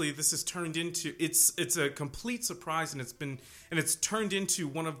honestly, this has turned into it's a complete surprise, and it's turned into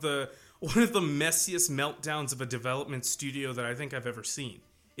one of the messiest meltdowns of a development studio that I think I've ever seen.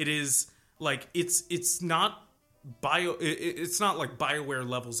 It is it's not it's not like BioWare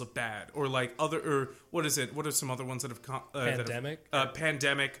levels of bad, or what is it? What are some other ones that have Pandemic?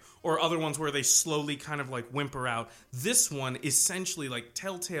 Pandemic, or other ones where they slowly kind of whimper out. This one essentially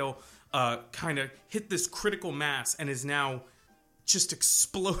Telltale kind of hit this critical mass and is now just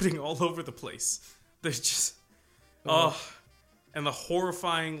exploding all over the place. There's just and the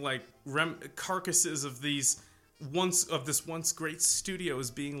horrifying carcasses of this once great studio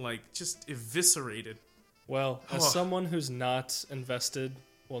is being just eviscerated. Well, as someone who's not invested,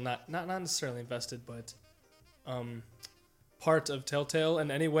 well, not necessarily invested, but part of Telltale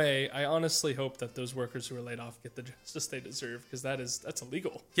in any way, I honestly hope that those workers who are laid off get the justice they deserve, because that's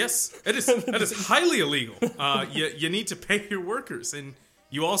illegal. Yes, it is. That is highly illegal. You need to pay your workers, and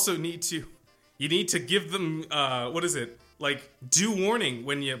you also need to give them due warning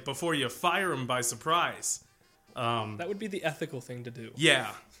before you fire them by surprise. That would be the ethical thing to do.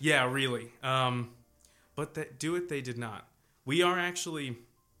 Yeah, really. But they did not. We're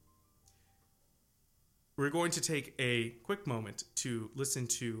going to take a quick moment to listen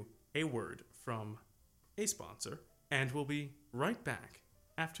to a word from a sponsor, and we'll be right back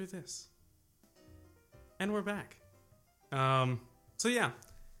after this. And we're back. So yeah,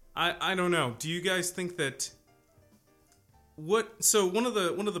 I don't know. Do you guys think that so one of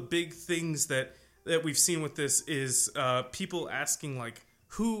the big things that we've seen with this is people asking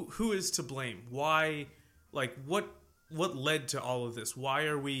who is to blame? Why? What led to all of this? Why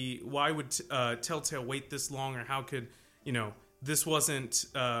would Telltale wait this long, or how could, this wasn't,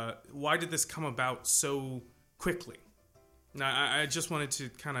 why did this come about so quickly? Now, I just wanted to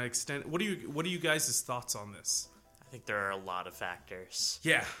kind of extend. What are you guys' thoughts on this? I think there are a lot of factors.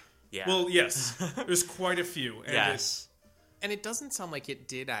 Yeah. Yeah. Well, yes. There's quite a few. And Yes. And it doesn't sound like it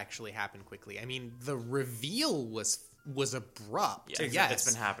did actually happen quickly. I mean, the reveal was abrupt. Yeah, Yes, it's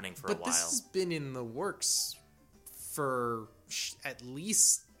been happening for a but while. this has been in the works for at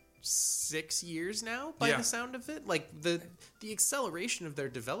least 6 years now, by Yeah. the sound of it. Like the acceleration of their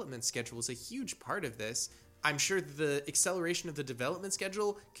development schedule is a huge part of this. I'm sure the acceleration of the development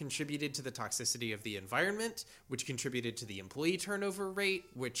schedule contributed to the toxicity of the environment, which contributed to the employee turnover rate,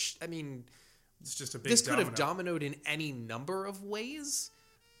 which, I mean, it's just a big this could have domino. dominoed in any number of ways.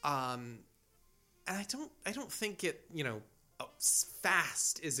 And I don't think it,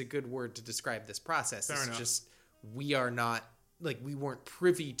 fast is a good word to describe this process. Fair It's enough. just we weren't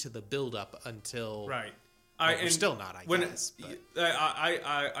privy to the buildup until Right. we're still not, I guess.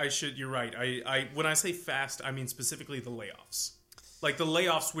 But. You're right. I when I say fast, I mean specifically the layoffs. Like the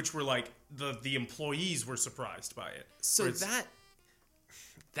layoffs, which were like the employees were surprised by it. So Where it's-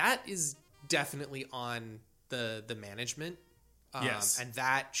 that is definitely on the management. Yes. And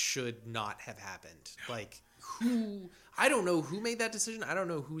that should not have happened. Like, I don't know who made that decision. I don't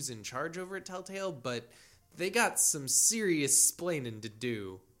know who's in charge over at Telltale, but they got some serious splaining to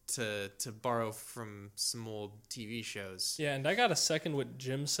do to borrow from some old TV shows. Yeah, and I got to second what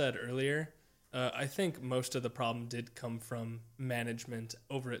Jim said earlier. I think most of the problem did come from management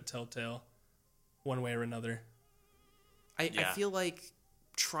over at Telltale, one way or another. I Yeah. feel like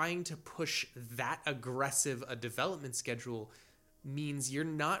trying to push that aggressive a development schedule means you're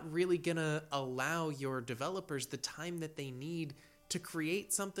not really going to allow your developers the time that they need to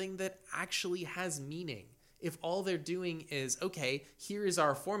create something that actually has meaning. If all they're doing is, okay, here is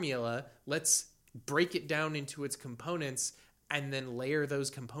our formula, let's break it down into its components and then layer those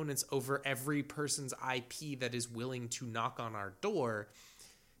components over every person's IP that is willing to knock on our door,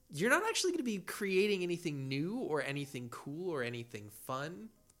 you're not actually going to be creating anything new or anything cool or anything fun.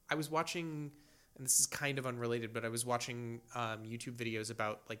 I was watching, and this is kind of unrelated, but I was watching YouTube videos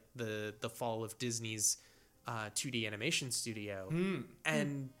about like the fall of Disney's 2D animation studio,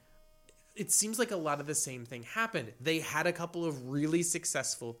 and it seems like a lot of the same thing happened. They had a couple of really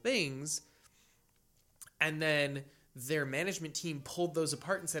successful things, and then their management team pulled those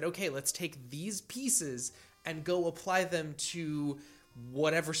apart and said, okay, let's take these pieces and go apply them to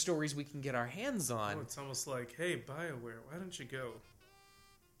whatever stories we can get our hands on. it's almost like, hey, BioWare, why don't you go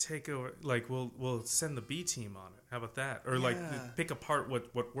take over? Like, we'll send the B team on it. How about that? Or like Yeah. pick apart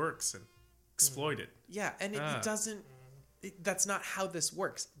what works and exploit it. Yeah, and it doesn't... that's not how this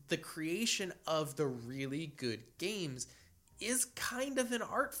works. The creation of the really good games is kind of an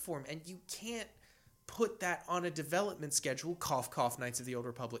art form, and you can't put that on a development schedule, cough, cough, Knights of the Old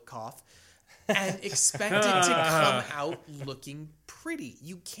Republic, cough, and expect it to come out looking pretty.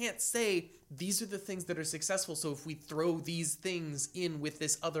 You can't say, these are the things that are successful, so if we throw these things in with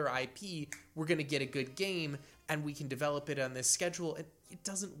this other IP, we're going to get a good game, and we can develop it on this schedule. And it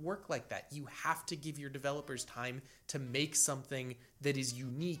doesn't work like that. You have to give your developers time to make something that is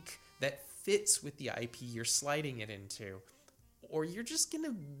unique, that fits with the IP you're sliding it into. Or you're just going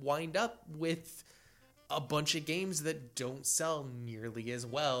to wind up with a bunch of games that don't sell nearly as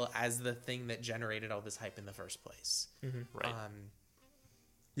well as the thing that generated all this hype in the first place. Right.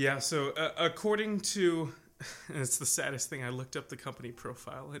 Yeah, so according to, and it's the saddest thing, I looked up the company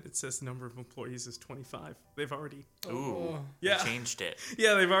profile and it says number of employees is 25. They've already... Ooh. Yeah. They changed it.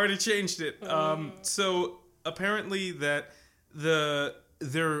 Yeah, they've already changed it. So apparently that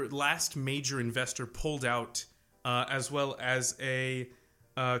their last major investor pulled out, as well as a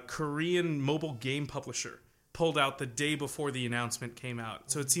Korean mobile game publisher pulled out the day before the announcement came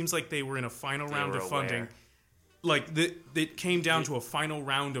out. So it seems like they were in a final round of funding. aware. Like it came down to a final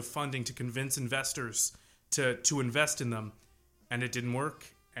round of funding to convince investors to invest in them, and it didn't work.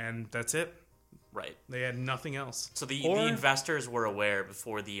 And that's it. Right. They had nothing else. So the Or- investors were aware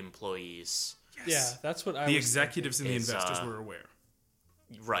before the employees. Yeah, that's what I The was executives and the is, investors were aware.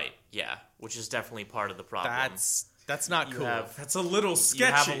 Right. Yeah. Which is definitely part of the problem. That's not You cool. have- That's a little You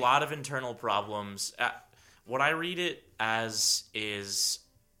sketchy. have a lot of internal problems. What I read it as is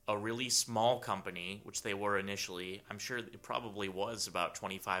a really small company, which they were initially. I'm sure it probably was about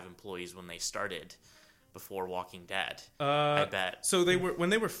 25 employees when they started before Walking Dead. I bet. So they were when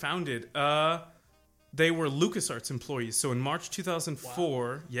they were founded. They were LucasArts employees. So in March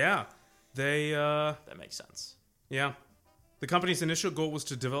 2004, yeah, they That makes sense. yeah, the company's initial goal was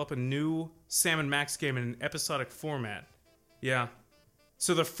to develop a new Sam & Max game in an episodic format. Yeah,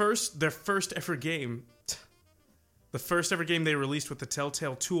 so their first ever game, the first ever game they released with the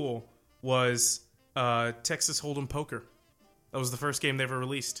Telltale tool was Texas Hold'em Poker. That was the first game they ever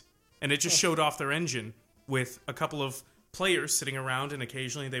released. And it just showed off their engine with a couple of players sitting around, and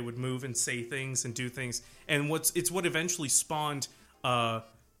occasionally they would move and say things and do things. And it's what eventually spawned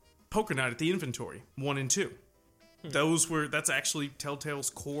Poker Night at the Inventory 1 and 2. That's actually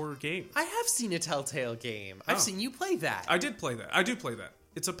Telltale's core game. I have seen a Telltale game. I've seen you play that. I did play that. I do play that.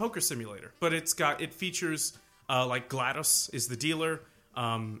 It's a poker simulator, but it features like GLaDOS is the dealer,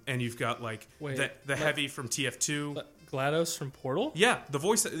 and you've got like the Heavy from TF2. GLaDOS from Portal? Yeah, the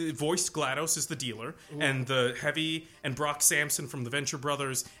voiced GLaDOS is the dealer, and the Heavy and Brock Sampson from the Venture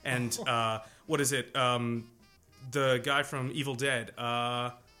Brothers, and what is it? The guy from Evil Dead.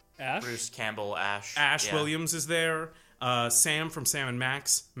 Ash? Bruce Campbell, Ash. Ash Williams is there. Sam from Sam and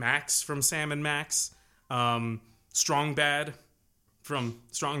Max. Max from Sam and Max. Strong Bad from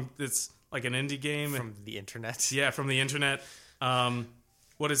Strong. It's like an indie game From the internet. Yeah, from the internet.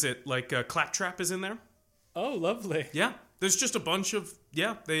 What is it? Like Claptrap is in there. Oh, lovely. Yeah, there's just a bunch of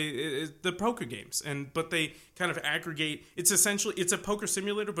the poker games, but they kind of aggregate. It's a poker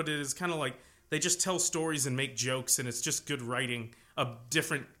simulator, but it is kind of like they just tell stories and make jokes, and it's just good writing of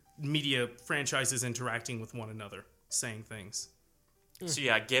different media franchises interacting with one another, saying things. So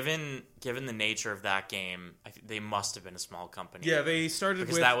yeah, given the nature of that game, they must have been a small company. Yeah, they started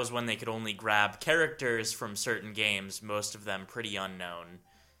because that was when they could only grab characters from certain games, most of them pretty unknown,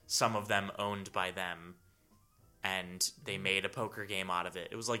 some of them owned by them, and they made a poker game out of it.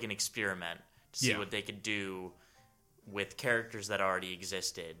 It was like an experiment to see what they could do with characters that already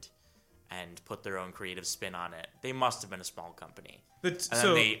existed and put their own creative spin on it. They must have been a small company. Then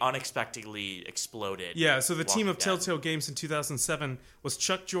they unexpectedly exploded. Yeah, so the team of Dead. Telltale Games in 2007 was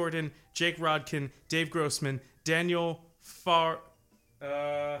Chuck Jordan, Jake Rodkin, Dave Grossman, Daniel Farhan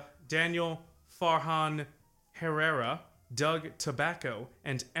Herrera, Doug Tobacco,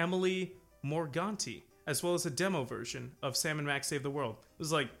 and Emily Morganti, as well as a demo version of Sam and Max Save the World. It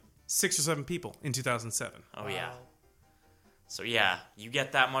was like 6 or 7 people in 2007. Oh, yeah. So yeah, you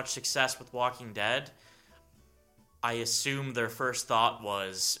get that much success with Walking Dead, I assume their first thought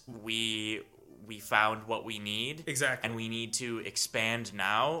was, we found what we need. Exactly. And we need to expand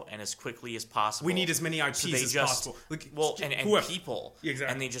now and as quickly as possible. We need as many IPs as possible. And people.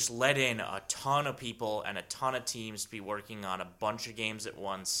 Exactly. And they just let in a ton of people and a ton of teams to be working on a bunch of games at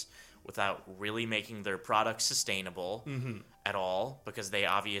once without really making their product sustainable at all, because they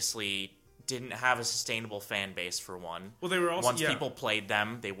obviously didn't have a sustainable fan base, for one. Well, they were also... Once people played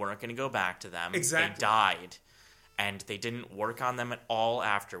them, they weren't going to go back to them. Exactly. They died. And they didn't work on them at all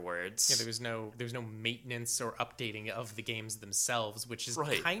afterwards. Yeah, there was no maintenance or updating of the games themselves, which is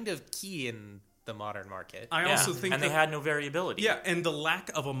kind of key in the modern market. I also think they had no variability. Yeah, and the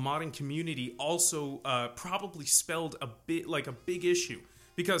lack of a modding community also probably spelled a big issue,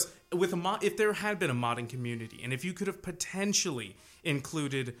 because with if there had been a modding community, and if you could have potentially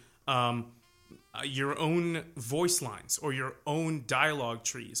included your own voice lines or your own dialogue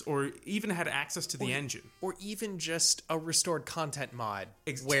trees, or even had access to the engine, or even just a restored content mod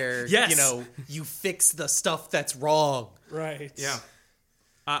where you fix the stuff that's wrong. Right. Yeah.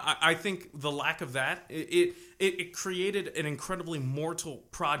 I think the lack of that, it created an incredibly mortal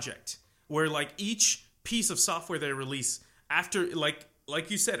project where, like, each piece of software they release after, like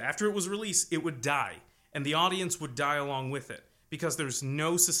you said, after it was released, it would die, and the audience would die along with it, because there's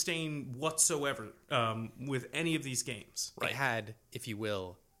no sustain whatsoever with any of these games. Right. It had, if you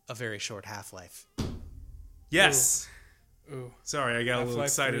will, a very short half-life. Yes. Ooh. Sorry, I got Half-Life a little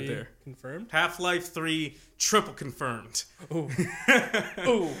excited 3 there. Confirmed? Half-Life 3 triple confirmed. Ooh.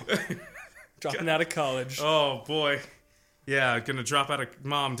 Ooh. Dropping out of college. Oh, boy. Yeah, I'm gonna drop out of...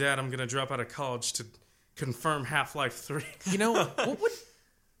 Mom, Dad, I'm gonna drop out of college to confirm Half-Life 3. You know,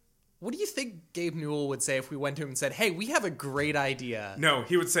 what do you think Gabe Newell would say if we went to him and said, "Hey, we have a great idea"? No,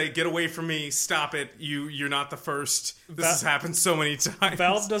 he would say, "Get away from me! Stop it! You're not the first. This has happened so many times."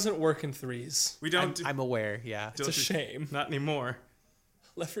 Valve doesn't work in threes. We don't. I'm aware. Yeah, It's a shame. Not anymore.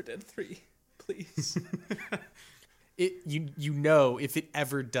 Left 4 Dead 3, please. You know, if it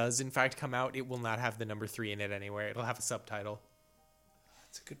ever does in fact come out, it will not have the number 3 in it anywhere. It'll have a subtitle.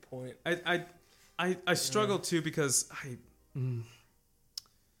 That's a good point. I struggle too, because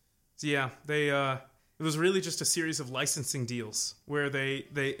yeah, it was really just a series of licensing deals where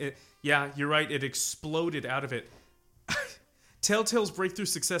you're right, it exploded out of it. Telltale's breakthrough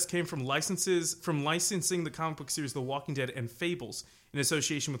success came from licensing the comic book series The Walking Dead and Fables in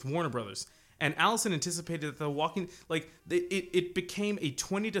association with Warner Brothers. And Allison anticipated that The Walking, it became a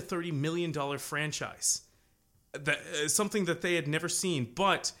 $20 to $30 million franchise, something that they had never seen.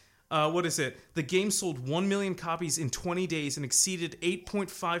 But what is it? The game sold 1 million copies in 20 days and exceeded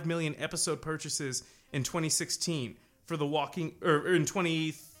 8.5 million episode purchases in 2016, for the Walking, or in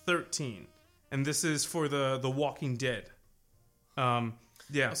 2013, and this is for the Walking Dead.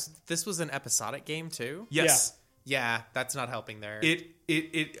 Yeah. This was an episodic game too. Yes. Yeah, that's not helping there.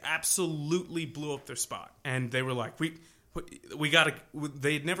 It absolutely blew up their spot, and they were like, we gotta.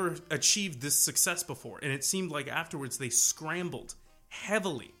 They'd never achieved this success before, and it seemed like afterwards they scrambled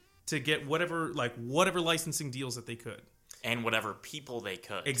heavily to get whatever licensing deals that they could, and whatever people they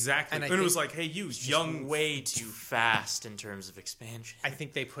could. exactly. And And, it was like, hey, you young. Way too fast in terms of expansion. I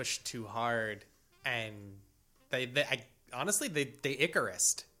think they pushed too hard, and honestly they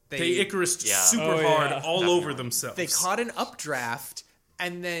Icarused. They Icarused Yeah. super hard all over themselves. They caught an updraft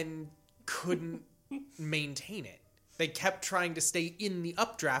and then couldn't maintain it. They kept trying to stay in the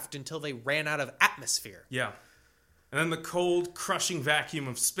updraft until they ran out of atmosphere. Yeah. And then the cold, crushing vacuum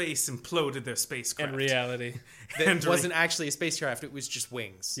of space imploded their spacecraft. And reality. It wasn't actually a spacecraft, it was just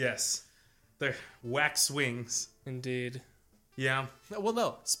wings. Yes. They're wax wings. Indeed. Yeah. Well,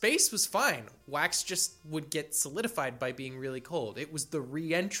 no, space was fine. Wax just would get solidified by being really cold. It was the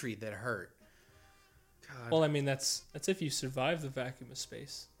re-entry that hurt. Well, I mean, that's if you survive the vacuum of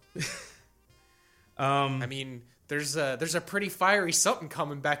space. I mean, there's a pretty fiery something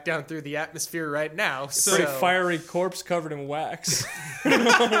coming back down through the atmosphere right now. So Pretty fiery corpse covered in wax.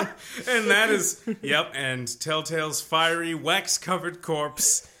 And that is, yep, and Telltale's fiery, wax-covered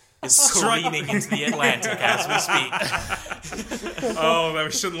corpse Is careening into the Atlantic as we speak. Oh, I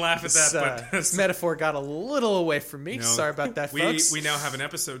shouldn't laugh at that, but this metaphor got a little away from me. No. Sorry about that, folks. We now have an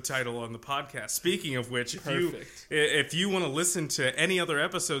episode title on the podcast. Speaking of which, Perfect. if you want to listen to any other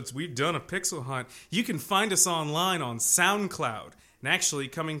episodes we've done of Pixel Hunt, you can find us online on SoundCloud, and actually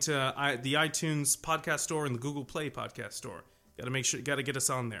coming to the iTunes podcast store and the Google Play podcast store. Got to get us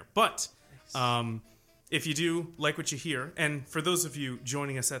on there. But if you do like what you hear, and for those of you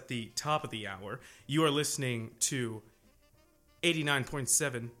joining us at the top of the hour, you are listening to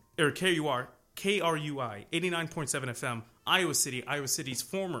 89.7 or KRUI 89.7 FM, Iowa City, Iowa City's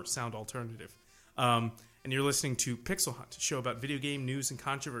former sound alternative. And you're listening to Pixel Hunt, a show about video game news and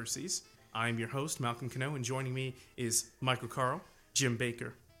controversies. I'm your host, Malcolm Cano, and joining me is Michael Carl, Jim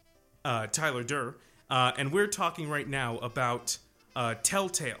Baker, Tyler Durr, and we're talking right now about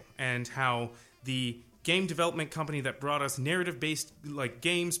Telltale and how the game development company that brought us narrative-based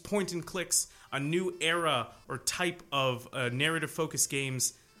games, point and clicks, a new era or type of narrative-focused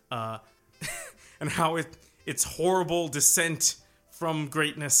games, and how its horrible descent from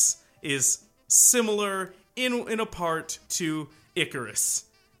greatness is similar in a part to Icarus.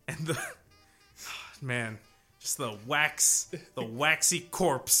 And just the waxy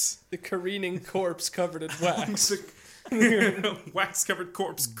corpse. The careening corpse covered in wax. Wax-covered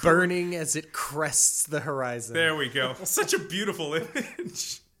corpse. Burning as it crests the horizon. There we go. Such a beautiful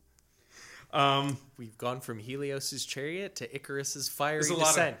image. We've gone from Helios's chariot to Icarus's fiery There's a lot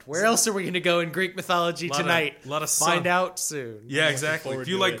of- descent. Where else are we going to go in Greek mythology tonight? A lot of Find out soon. Yeah, exactly. forward If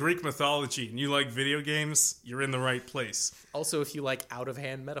you to like it. Greek mythology and you like video games, you're in the right place. Also, if you like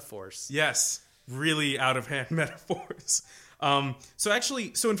out-of-hand metaphors. Yes, really out-of-hand metaphors.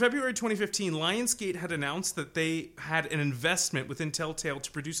 So in February 2015, Lionsgate had announced that they had an investment within Telltale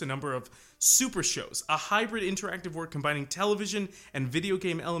to produce a number of super shows, a hybrid interactive work combining television and video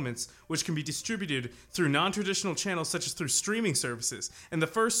game elements, which can be distributed through non-traditional channels such as through streaming services. And the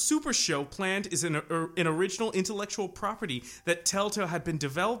first super show planned is an original intellectual property that Telltale had been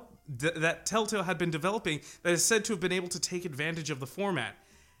developing that is said to have been able to take advantage of the format.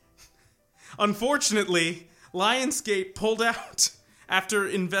 Unfortunately, Lionsgate pulled out after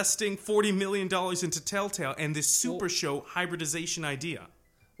investing $40 million into Telltale and this super show hybridization idea.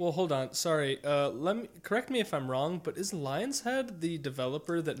 Well, hold on. Sorry. Correct me if I'm wrong, but is Lionshead the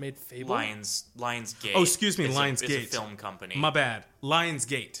developer that made Fable? Lionsgate. Oh, excuse me, is Lionsgate. is a film company. My bad.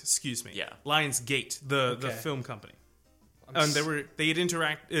 Lionsgate, excuse me. Yeah. Lionsgate, the Okay. film company. And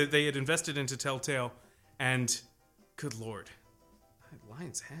they had invested into Telltale, and good lord,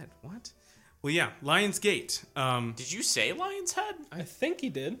 Lionshead, what? Well, yeah, Lionsgate. Did you say Lion's Head? I think he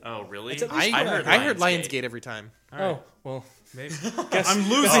did. Oh, really? It's at least I heard Lionsgate every time. Oh, well. Maybe. Guess, I'm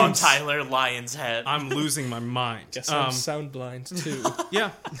Oh, losing. Tyler, Lion's Head. I'm losing my mind. guess I'm sound blind, too.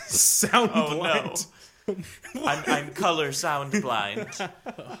 Yeah, sound Oh, blind. no. I'm color sound blind.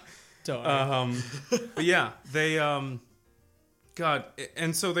 Darn. But yeah, they God,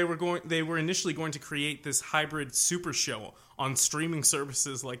 and so they were initially going to create this hybrid super show on streaming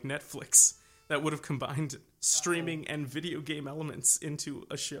services like Netflix that would have combined streaming and video game elements into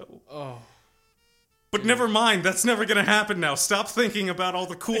a show. Oh. But never mind, that's never going to happen now. Stop thinking about all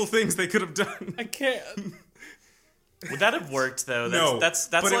the cool things they could have done. I can't. Would that have worked though? No, that's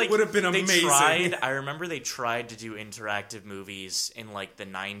but it like would have been they amazing. I remember they tried to do interactive movies in like the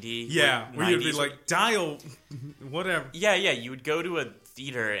 90s. Yeah, where you'd be 90s. like, dial, whatever. Yeah, you would go to a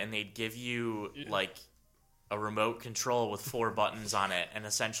theater and they'd give you like a remote control with 4 buttons on it, and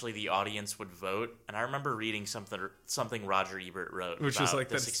essentially the audience would vote. And I remember reading something Roger Ebert wrote Which about is like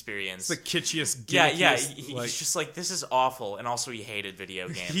this experience. It's the kitschest, Yeah, gimmickiest, he's just like, this is awful, and also he hated video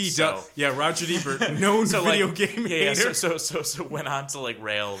games. He so. does. Yeah, Roger Ebert, known video game hater. So went on to like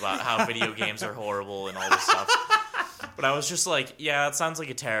rail about how video games are horrible and all this stuff. But I was just like, yeah, it sounds like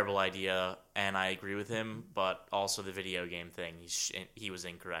a terrible idea, and I agree with him. But also the video game thing, he was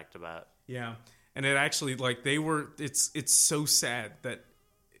incorrect about. Yeah, and it actually like they were. It's so sad that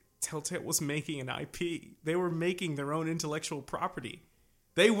Telltale was making an IP. They were making their own intellectual property.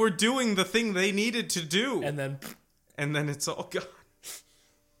 They were doing the thing they needed to do, And then and then it's all gone.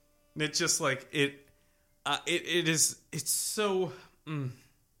 And it's just like it is. It's so. God.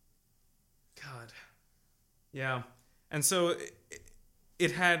 Yeah, and so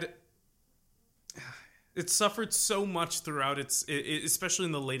it had. It suffered so much throughout its, especially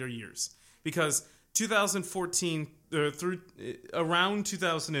in the later years, because 2014 through around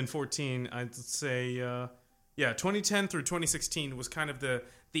 2014, I'd say, 2010 through 2016 was kind of the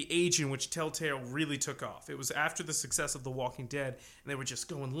age in which Telltale really took off. It was after the success of The Walking Dead, and they were just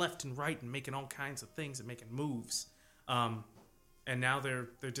going left and right and making all kinds of things and making moves. And now they're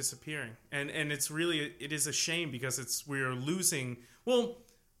disappearing, and it's really, it is a shame because we're losing. Well,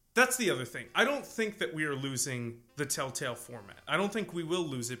 that's the other thing. I don't think that we are losing the Telltale format. I don't think we will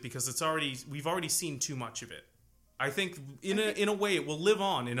lose it because we've already seen too much of it. I think in a way it will live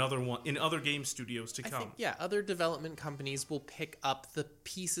on in other game studios to come. I think, other development companies will pick up the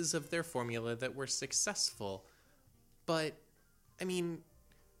pieces of their formula that were successful. But I mean,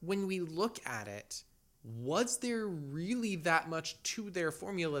 when we look at it, was there really that much to their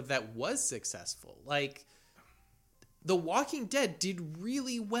formula that was successful? Like, The Walking Dead did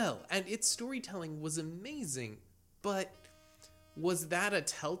really well, and its storytelling was amazing, but was that a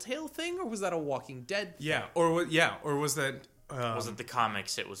Telltale thing, or was that a Walking Dead thing? Or was that... Was it the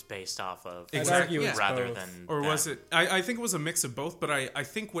comics it was based off of? Exactly. I'd argue it's Rather both. than Or that. was it... I think it was a mix of both, but I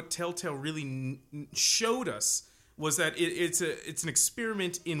think what Telltale really showed us was that it's an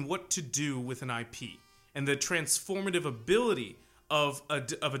experiment in what to do with an IP and the transformative ability of a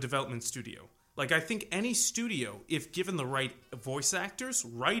development studio. Like, I think any studio, if given the right voice actors,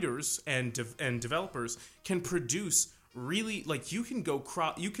 writers, and developers, can produce really, like, you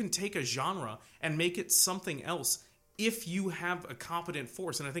can take a genre and make it something else if you have a competent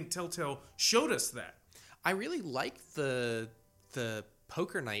force. And I think Telltale showed us that. I really like the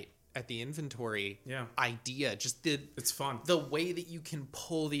poker night at the inventory idea. Just It's fun. the way that you can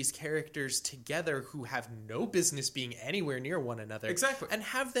pull these characters together who have no business being anywhere near one another. Exactly. And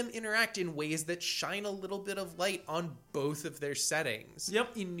have them interact in ways that shine a little bit of light on both of their settings.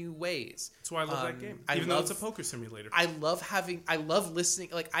 Yep. In new ways. That's why I love that game. I Even though love- it's a poker simulator. I love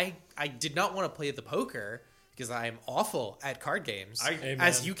listening. Like, I did not want to play the poker because I am awful at card games, Amen.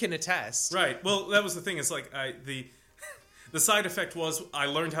 as you can attest. Right. Well, that was the thing. It's like the side effect was I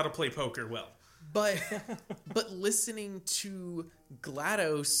learned how to play poker well. But listening to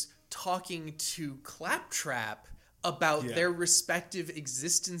GLaDOS talking to Claptrap about their respective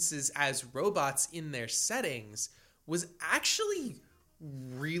existences as robots in their settings was actually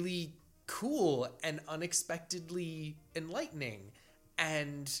really cool and unexpectedly enlightening.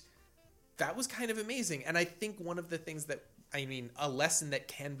 And that was kind of amazing. And I think one of the things that, a lesson that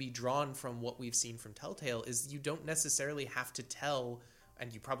can be drawn from what we've seen from Telltale is you don't necessarily have to tell,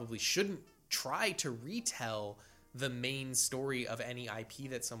 and you probably shouldn't try to retell the main story of any IP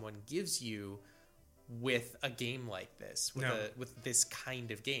that someone gives you with a game like this, with this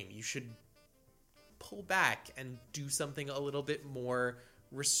kind of game. You should pull back and do something a little bit more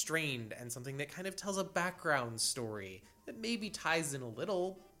restrained and something that kind of tells a background story that maybe ties in a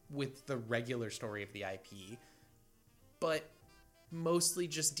little with the regular story of the IP, but mostly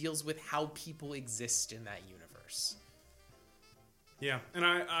just deals with how people exist in that universe. Yeah, and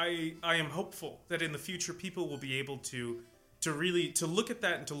I am hopeful that in the future people will be able to really look at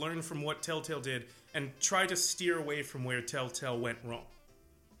that and to learn from what Telltale did and try to steer away from where Telltale went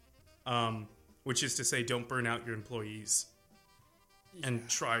wrong. Which is to say, don't burn out your employees. And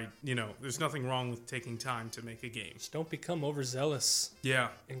try, there's nothing wrong with taking time to make a game. Just don't become overzealous Yeah,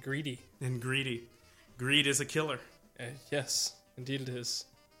 and greedy. and greedy. Greed is a killer. Yes, indeed it is.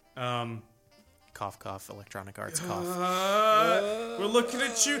 Cough, cough, Electronic Arts, cough. We're looking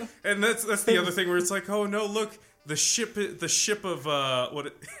at you, and that's the other thing where it's like, oh no, look, the ship of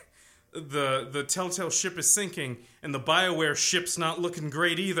the Telltale ship is sinking, and the BioWare ship's not looking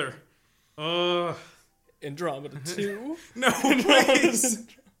great either. Andromeda 2? No, please.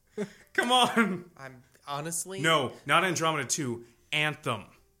 Come on. I'm honestly... No, not Andromeda 2. Anthem.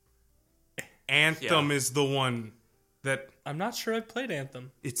 Anthem is the one that... I'm not sure I've played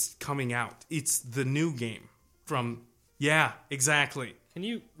Anthem. It's coming out. It's the new game from... Yeah, exactly. Can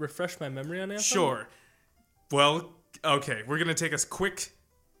you refresh my memory on Anthem? Sure. Well, okay, we're going to take a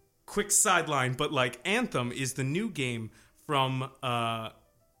quick sideline, but like Anthem is the new game from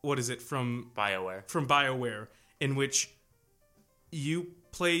what is it? From BioWare, in which you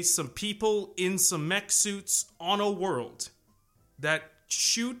play some people in some mech suits on a world that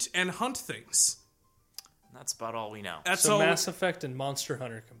shoot and hunt things. That's about all we know. That's so all. Mass Effect and Monster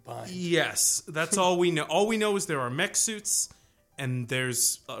Hunter combined. Yes, that's all we know. All we know is there are mech suits and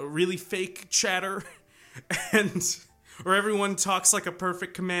there's really fake chatter, or everyone talks like a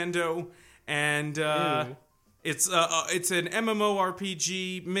perfect commando, and it's an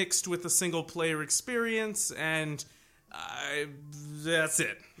MMORPG mixed with a single player experience, and that's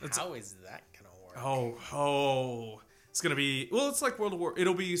it. How is that gonna work? Oh. It's going to be... Well, it's like World of War...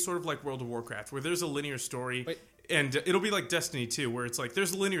 It'll be sort of like World of Warcraft, where there's a linear story. Wait. And it'll be like Destiny 2, where it's like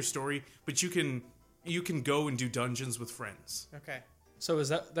there's a linear story, but you can go and do dungeons with friends. Okay. So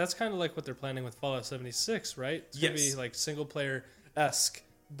that's kind of like what they're planning with Fallout 76, right? It's going to be like single player-esque,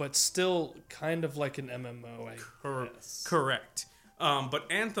 but still kind of like an MMO, I guess. Correct.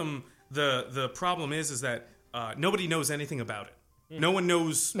 But Anthem, the problem is that nobody knows anything about it. No one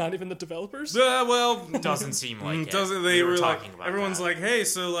knows. Not even the developers? Well, Doesn't seem like it. They were talking like, about everyone's that. like, hey,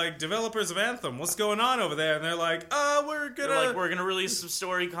 so like developers of Anthem, what's going on over there? And they're like, we're gonna release some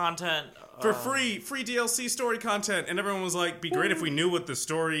story content for free DLC story content. And everyone was like, be great if we knew what the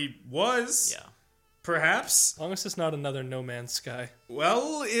story was. Yeah. Perhaps. As long as it's not another No Man's Sky.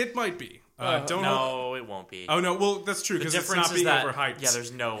 Well, it might be. No, it won't be. Oh no, well that's true because it's not being overhyped. Yeah,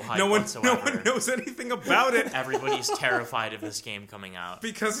 there's no hype no one whatsoever. knows anything about it. Everybody's terrified of this game coming out.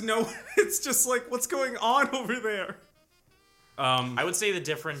 Because it's just like, what's going on over there? I would say the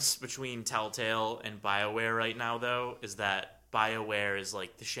difference between Telltale and BioWare right now, though, is that BioWare is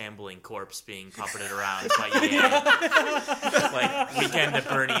like the shambling corpse being puppeted around by EA. Like Weekend at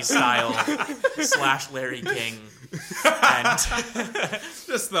Bernie's style / Larry King. And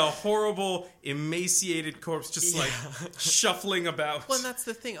just the horrible, emaciated corpse just like shuffling about. Well, and that's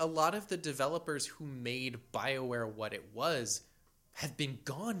the thing. A lot of the developers who made BioWare what it was have been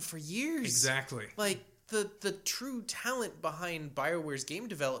gone for years. Exactly. Like, the true talent behind BioWare's game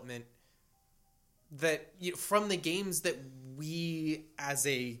development that from the games that we as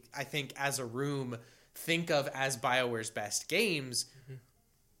a room think of as BioWare's best games,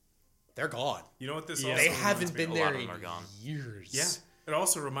 they're gone. You know what this They also haven't been there in gone. years. Yeah. It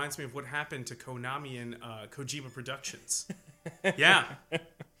also reminds me of what happened to Konami and Kojima Productions. Yeah.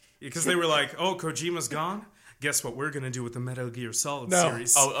 Because they were like, oh, Kojima's gone? Guess what we're going to do with the Metal Gear Solid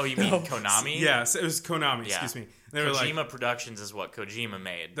series? Oh, you mean Konami? Yes, it was Konami, Yeah. excuse me. They were Kojima like, Productions is what Kojima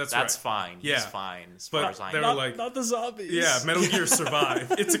made. That's right. fine. He's Yeah. fine as But far as I they know. were like, Not the zombies. yeah, Metal Gear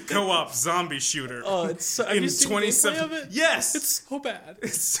Survive. It's a co-op zombie shooter. Oh, it's so, have you seen gameplay of it? Yes! It's so bad.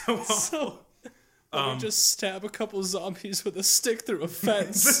 It's so awful. Let me just stab a couple zombies with a stick through a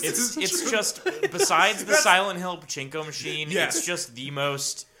fence. It's just, besides the Silent Hill pachinko machine, Yes. it's just the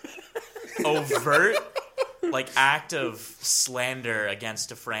most overt act of slander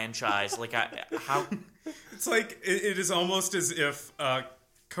against a franchise. How It's like, it is almost as if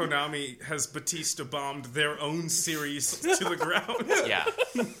Konami has Batista bombed their own series to the ground. yeah.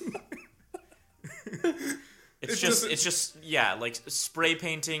 It's just spray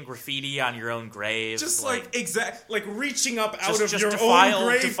painting graffiti on your own grave. Just like reaching up out just of your defile, own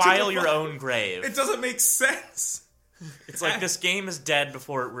grave. defile your own grave. It doesn't make sense. It's like this game is dead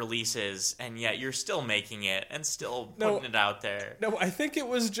before it releases, and yet you're still making it and still putting it out there. No, I think it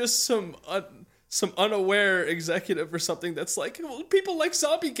was just some unaware executive or something that's like, well, people like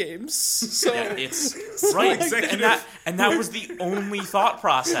zombie games, so Yeah, it's right, executive. and that was the only thought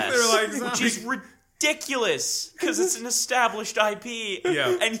process. They're like, which is ridiculous because it's an established IP,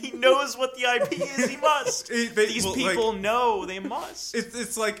 Yeah. and he knows what the IP is. He must. These people know they must.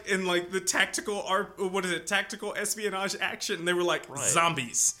 It's like in like the tactical tactical espionage action. They were like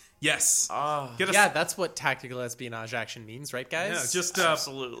zombies. Yes. That's what tactical espionage action means, right, guys? Yeah, just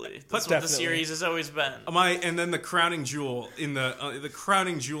Absolutely. That's what definitely. the series has always been. and then the crowning jewel in the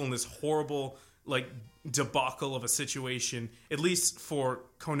crowning jewel in this horrible like debacle of a situation, at least for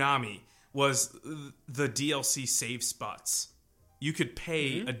Konami, was the DLC save spots. You could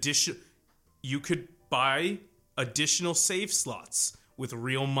pay you could buy additional save slots with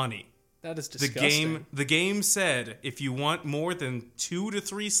real money. That is The disgusting. game said if you want more than 2 to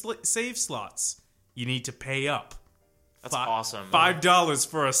 3 save slots, you need to pay up. That's awesome. $5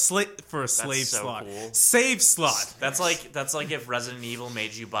 for a slave so slot. cool. Save slot. That's like if Resident Evil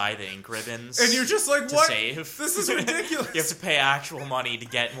made you buy the ink ribbons. And you're just like, to what? save. This is ridiculous. You have to pay actual money to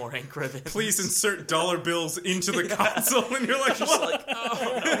get more ink ribbons. Please insert dollar bills into the console, and you're like, Just what? like,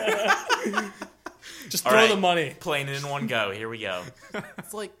 oh no. Just All throw right, the money. Playing it in one go. Here we go.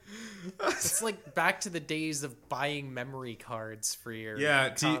 It's like back to the days of buying memory cards for your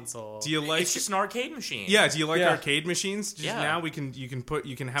console. Do you like? It's just an arcade machine. Yeah. Do you like Yeah. arcade machines? Just Yeah. Now you can have Do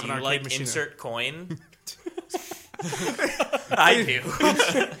an you arcade like machine. insert coin? I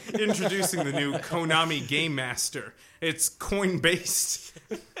do. Introducing the new Konami Game Master. It's coin based.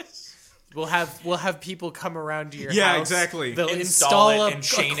 We'll have people come around to your house. Yeah, exactly. They'll Install install it and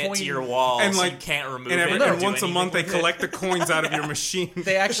chain it to your wall, And, so like- you can't remove And, it. and or do once a month they anything with it. collect the coins out of your machine.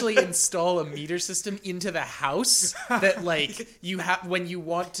 They actually install a meter system into the house that, like, you have when you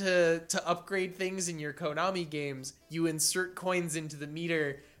want to upgrade things in your Konami games, you insert coins into the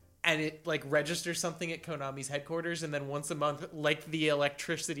meter and it like registers something at Konami's headquarters, and then once a month, like the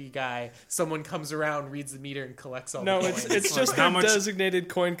electricity guy, someone comes around, reads the meter, and collects all No, the it's coins. it's just how a much- designated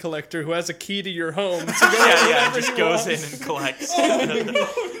coin collector who has a key to your home. To go Yeah, wherever just he goes in wants. and collects.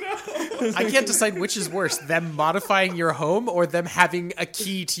 I can't decide which is worse, them modifying your home or them having a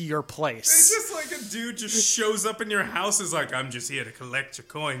key to your It's place. just like a dude just shows up in your house, is like, I'm just here to collect your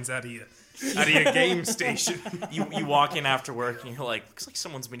coins out of your game station. You walk in after work and you're like, looks like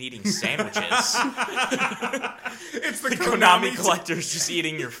someone's been eating sandwiches. It's the Konami collector's just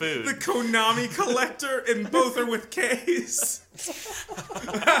eating your food. The Konami collector, and both are with K's.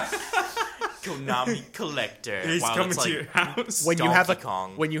 Konami collector. He's Wow, coming that's to like your house. When you have a Donkey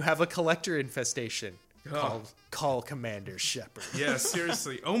Kong. when you have a collector infestation, call Commander Shepard. Yeah,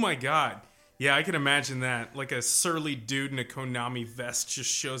 seriously. Oh my god. Yeah, I can imagine that. Like a surly dude in a Konami vest just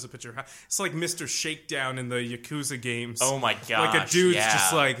shows up at your house. It's like Mr. Shakedown in the Yakuza games. Oh my gosh. Like a dude's yeah.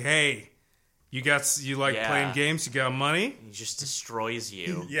 just like, hey, you like Yeah. playing games? You got money? He just destroys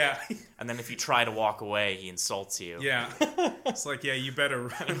you. Yeah. And then if you try to walk away, he insults you. Yeah. It's like, yeah, you better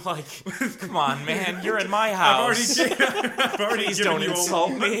run. I'm like, come on, man, you're in my I've house. already Please given don't you a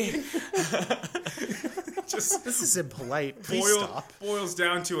insult me. Just This is impolite. Please stop. boils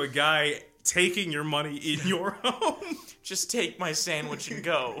down to a guy taking your money in your home. Just take my sandwich and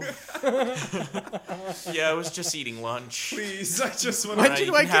go. Yeah, I was just eating lunch. Please, I just want When to. Alright, did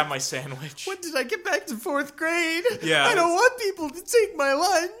you I can get- have my sandwich. When did I get back to 4th grade? Yeah. I don't want people to take my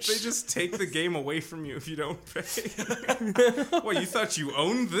lunch. They just take the game away from you if you don't pay. What, you thought you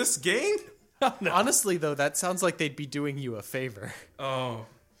owned this game? Honestly, though, that sounds like they'd be doing you a favor. Oh,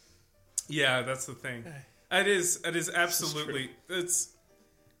 yeah, that's the thing. It is absolutely, it's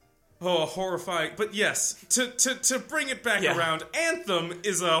horrifying. But yes, to bring it back Yeah. around, Anthem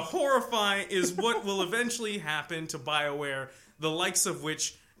is is what will eventually happen to BioWare, the likes of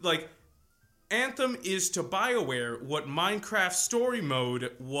which, like, Anthem is to BioWare what Minecraft Story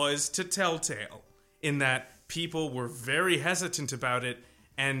Mode was to Telltale, in that people were very hesitant about it,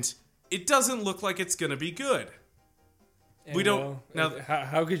 and it doesn't look like it's gonna be good. We don't- now-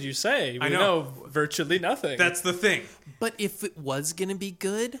 How could you say? We know. know virtually nothing. That's the thing. But if it was going to be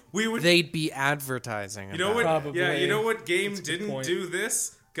good, We would. they'd be advertising You know about what? it. Probably. Yeah, you know what game That's a good didn't point. do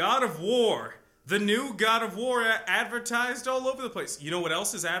this? God of War. The new God of War advertised all over the place. You know what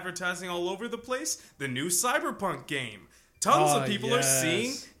else is advertising all over the place? The new Cyberpunk game. Tons of people are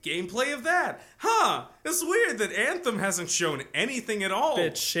seeing gameplay of that. Huh. It's weird that Anthem hasn't shown anything at all.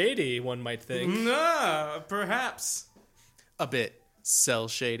 Bit shady, one might think. Nah, perhaps. A bit cell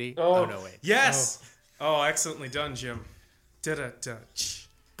shady. Oh, no, wait. Yes. Oh, excellently done, Jim. Da-da-da.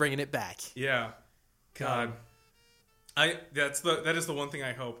 Bringing it back. Yeah. God. That is the one thing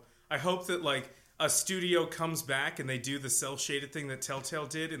I hope. I hope that, like, a studio comes back and they do the cel shaded thing that Telltale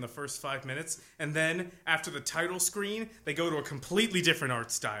did in the first 5 minutes, and then after the title screen they go to a completely different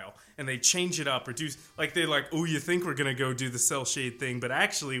art style and they change it up, or do, like, they're like, oh, you think we're gonna go do the cel shade thing, but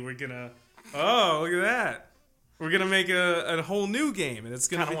actually we're gonna, oh, look at that, we're gonna make a whole new game, and it's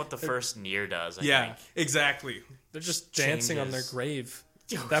gonna Kind of be, what the first Nier does, I yeah, think. exactly. They're just dancing on their Changes. grave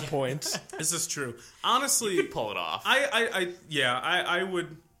at that point. This is true. Honestly, You could pull it off. I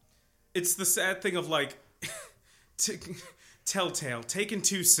would. It's the sad thing of, like, Telltale taken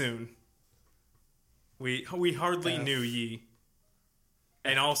too soon. We hardly knew ye,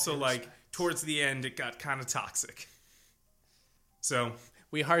 and also, like, towards the end it got kind of toxic. So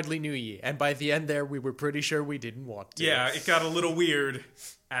We hardly knew ye, and by the end there, we were pretty sure we didn't want to. yeah, it got a little weird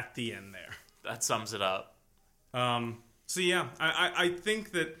at the end there. That sums it up. So yeah, I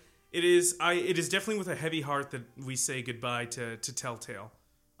think that It is definitely with a heavy heart that we say goodbye to Telltale.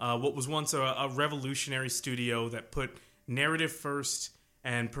 What was once a revolutionary studio that put narrative first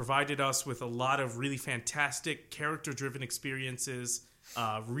and provided us with a lot of really fantastic character-driven experiences,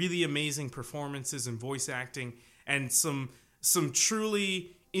 really amazing performances and voice acting, and some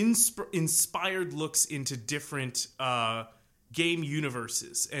truly inspired looks into different game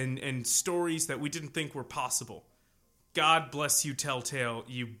universes and stories that we didn't think were possible. God bless you, Telltale,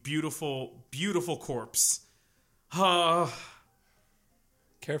 you beautiful, beautiful corpse.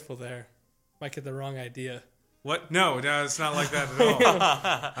 Careful there. Might get the wrong idea. What? No, it's not like that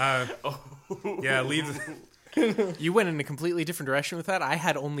at all. Yeah, leave. You went in a completely different direction with that. I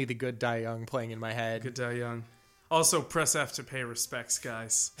had only the good Die Young playing in my head. Good Die Young. Also, press F to pay respects,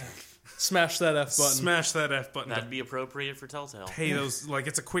 guys. Smash that F button. Smash that F button. That'd be appropriate for Telltale. Pay those, like,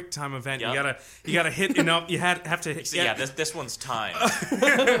 it's a quick time event. Yep. You gotta hit enough. You have to hit. So yeah, this one's time.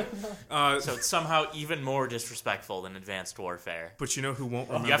 So it's somehow even more disrespectful than Advanced Warfare. But you know who won't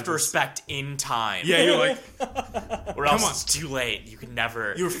remember You have to this? respect in time. Yeah, you're like, or else come on. it's too late. You can never.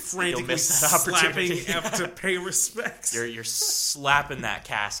 you're You'll frantically miss that slapping opportunity. F to pay respects. You're slapping that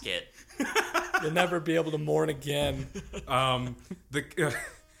casket. You'll never be able to mourn again.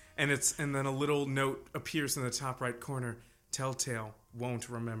 And then a little note appears in the top right corner. Telltale won't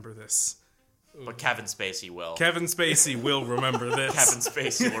remember this. But Kevin Spacey will. Kevin Spacey will remember this. Kevin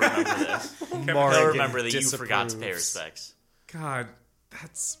Spacey will remember this. He'll Morgan remember that you forgot to pay disapproves. respects. God,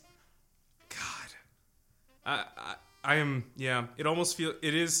 that's God. I am. Yeah, it almost feels.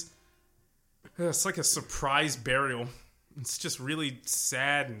 It is. It's like a surprise burial. It's just really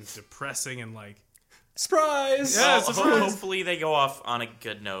sad and depressing and like. Surprise! Yeah, it's a surprise. Hopefully they go off on a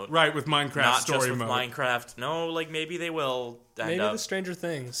good note. Right, with Minecraft Not story just with mode. Minecraft. No, like maybe they will end Maybe up the Stranger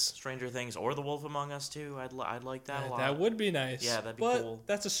Things. Stranger Things or The Wolf Among Us too. I'd like that a lot. That would be nice. Yeah, that'd be but cool.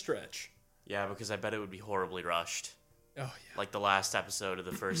 That's a stretch. Yeah, because I bet it would be horribly rushed. Oh, yeah. Like the last episode of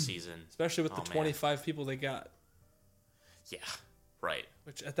the first season. Especially with the Oh, man. 25 people they got. Yeah, right.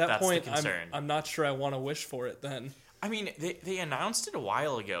 Which at that That's the point, concern. I'm not sure I want to wish for it then. I mean, they announced it a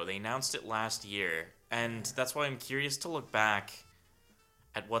while ago. They announced it last year. And that's why I'm curious to look back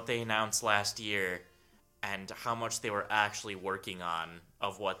at what they announced last year and how much they were actually working on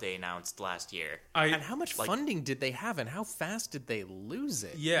of what they announced last year. And how much funding did they have, and how fast did they lose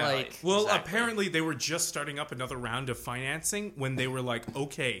it? Yeah. Like, Well, Exactly. apparently they were just starting up another round of financing when they were like,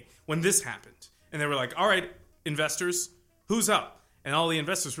 okay, when this happened. And they were like, all right, investors, who's up? And all the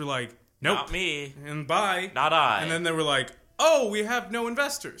investors were like, nope. Not me. And bye. Not I. And then they were like, oh, we have no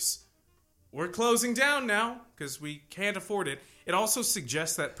investors. We're closing down now because we can't afford it. It also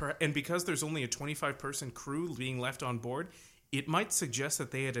suggests that, and because there's only a 25-person crew being left on board, it might suggest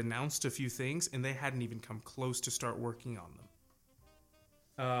that they had announced a few things and they hadn't even come close to start working on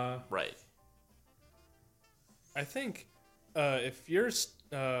them. Right. I think if your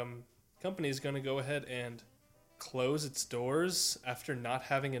company is going to go ahead and close its doors after not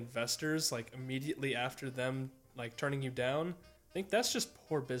having investors, like immediately after them like turning you down, I think that's just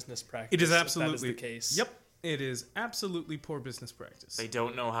poor business practice. It is if absolutely that is the case. Yep, it is absolutely poor business practice. They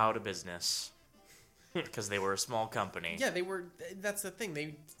don't know how to business because they were a small company. yeah, they were. That's the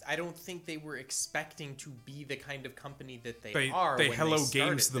thing. I don't think they were expecting to be the kind of company that they are. They when hello they started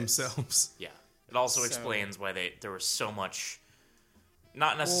games this. themselves. Yeah. It also So- explains why there was so much,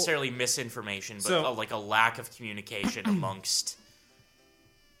 not necessarily misinformation, but So- like a lack of communication amongst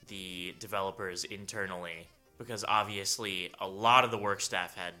the developers internally. Because obviously, a lot of the work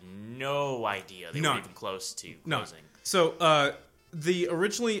staff had no idea they None. were even close to No. closing. So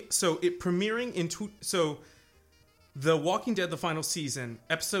it premiering The Walking Dead, the final season,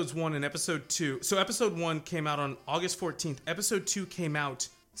 episodes 1 and episode 2. So episode 1 came out on August 14th. Episode 2 came out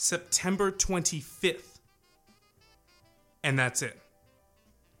September 25th. And that's it.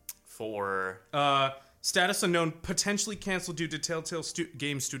 For Status unknown, potentially canceled due to Telltale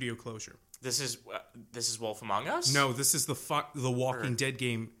Game studio closure. this is Wolf Among Us? No, this is the Walking Dead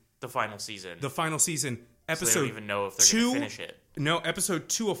game, The final season. the final season. So Episode they don't even know if they're 2 going to finish it. No, episode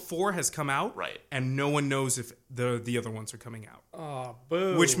 2 of 4 has come out. Right. And no one knows if the other ones are coming out. Oh,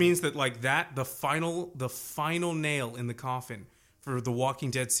 boo. Which means that the final nail in the coffin for the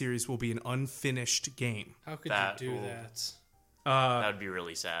Walking Dead series will be an unfinished game. How could That you do will- that? That would be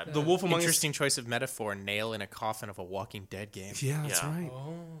really sad. The Wolf Among Us. Interesting choice of metaphor. Nail in a coffin of a Walking Dead game. Yeah, that's Yeah. right.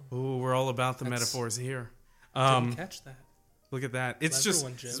 Oh, we're all about the metaphors here. Didn't catch that. Look at that. It's Clever just.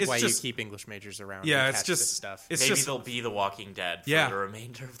 one, Jim. This It's is why just. you keep English majors around. Yeah, and it's catch just this stuff. It's Maybe just. they'll be The Walking Dead for Yeah. the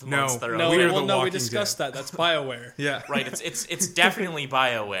remainder of the No. months they're No, We open. are the well, no, we Walking discussed that. That's BioWare. Yeah. Right, it's definitely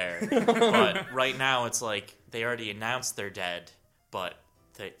BioWare, but right now it's like they already announced they're dead, but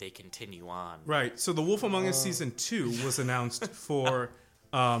they continue on. Right. So The Wolf Among Us Season 2 was announced for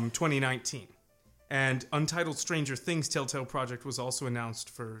 2019. And Untitled Stranger Things Telltale Project was also announced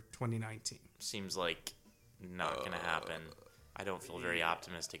for 2019. Seems like not going to happen. I don't feel very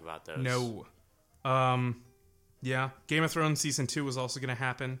optimistic about those. No. Yeah. Game of Thrones Season 2 was also going to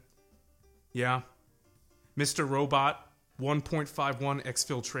happen. Yeah. Mr. Robot 1.51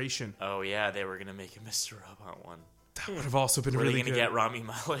 Exfiltration. Oh, yeah, they were going to make a Mr. Robot one. That would have also been Were really they going good. to get Rami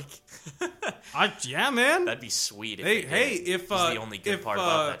Malek? Yeah, man. That'd be sweet if Hey, they hey, did. if He's the only good part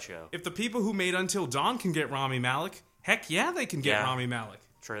about that show. If the people who made Until Dawn can get Rami Malek, heck yeah, they can get Yeah. Rami Malek.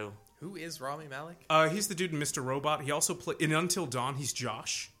 True. Who is Rami Malek? He's the dude in Mr. Robot. He also in Until Dawn. He's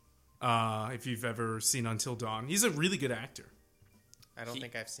Josh. If you've ever seen Until Dawn, he's a really good actor. I don't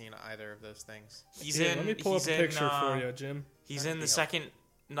think I've seen either of those things. He's Here, in. let me pull up he's a picture in, for you, Jim. He's in the second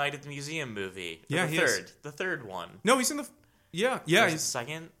Night at the Museum movie. Or Yeah, the he third. is. The third one. No, he's in the. Yeah. Or is it the He's,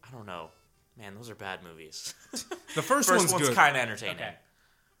 second? I don't know. Man, those are bad movies. the first First one's one's good. kind of entertaining. Okay.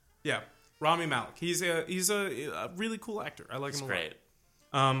 Yeah, Rami Malek. He's a really cool actor. I like It's him a great.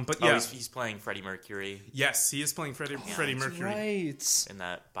 lot. But Oh, yeah, he's playing Freddie Mercury yes, he is playing Freddie Mercury. Right. in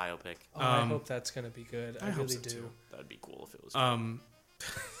that biopic. Oh, I hope that's going to be good. I hope really so, do. too. That'd be cool if it was.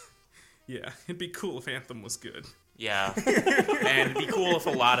 Yeah, it'd be cool if Anthem was good. Yeah. And it'd be cool if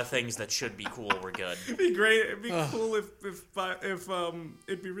a lot of things that should be cool were good. It'd be great. It'd be cool if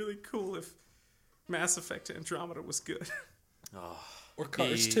it'd be really cool if Mass Effect Andromeda was good. Or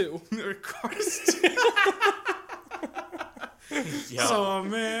Cars The- 2. Or Cars. Yeah. Oh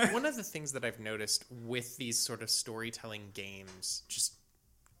man. One of the things that I've noticed with these sort of storytelling games, just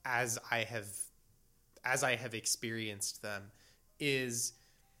as I have experienced them, is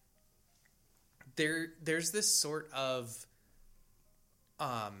there's this sort of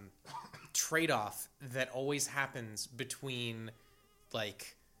trade-off that always happens between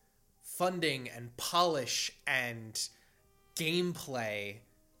like funding and polish and gameplay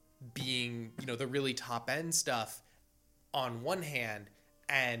being, the really top end stuff on one hand,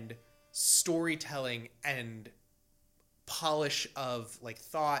 and storytelling and polish of like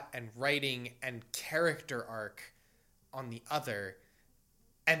thought and writing and character arc on the other.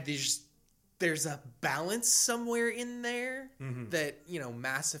 And there's a balance somewhere in there that,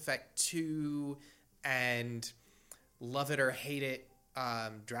 Mass Effect 2 and love it or hate it,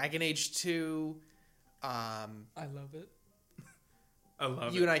 Dragon Age 2, I love it. I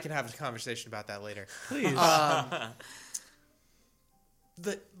love you it. and I can have a conversation about that later. Please.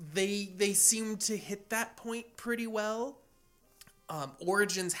 They seem to hit that point pretty well.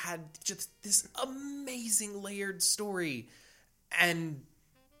 Origins had just this amazing layered story, and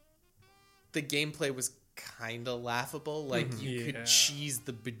the gameplay was kind of laughable. Like you could cheese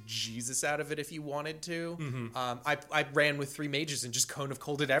the bejesus out of it if you wanted to. I ran with 3 mages and just Cone of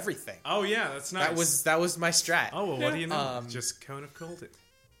Colded everything. Oh yeah, that's nice. That was my strat. Oh well, what do you know? Just Cone of Cold it.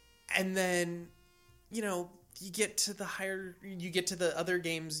 And then, you get to the other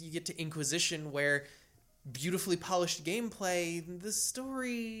games, you get to Inquisition, where beautifully polished gameplay, the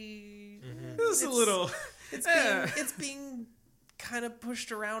story, It's a little. it's being kind of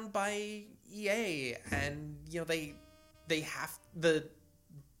pushed around by EA, and they have the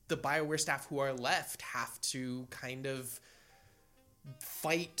BioWare staff who are left have to kind of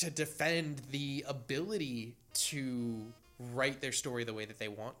fight to defend the ability to write their story the way that they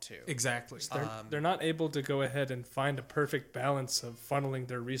want to. Exactly. They're not able to go ahead and find a perfect balance of funneling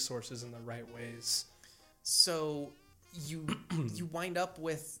their resources in the right ways. So you wind up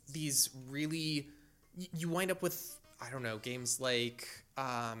with these really, you wind up with, I don't know, games like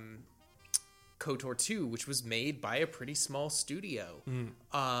KOTOR 2, which was made by a pretty small studio.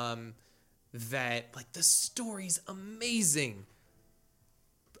 That, like, the story's amazing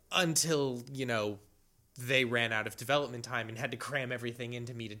until, they ran out of development time and had to cram everything in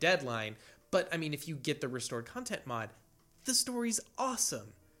to meet a deadline. But, I mean, if you get the restored content mod, the story's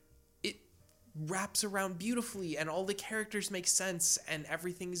awesome. It wraps around beautifully, and all the characters make sense, and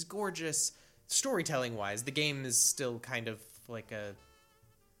everything's gorgeous. Storytelling-wise, the game is still kind of like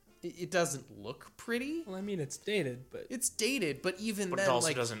it doesn't look pretty. Well, I mean, it's dated, but It's dated, but even But then, it also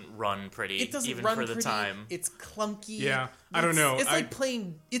like, doesn't run pretty, it doesn't even run for the pretty. time. It's clunky. Yeah, I don't know. It's like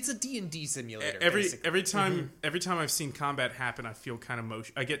playing. It's a D&D simulator. basically. Every time I've seen combat happen, I feel kind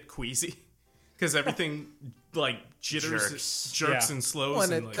of I get queasy because everything like Jerks. jerks Yeah. and slows. Well,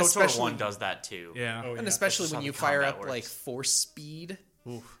 and and it- like, KOTOR especially- 1 does that too. yeah. Oh, And yeah. especially That's when just you how the fire combat up works. like force speed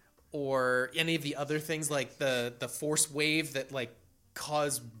Oof. or any of the other things like the force wave that like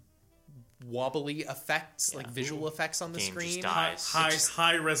cause wobbly effects, like visual effects on the Game screen. just dies.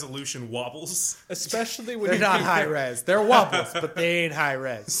 High resolution wobbles. Especially when They're you not beat, high res. They're wobbles, but they ain't high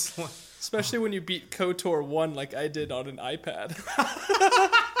res. especially when you beat KOTOR 1 like I did on an iPad.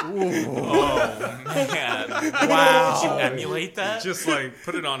 Oh man! Wow. Did you emulate that? Just like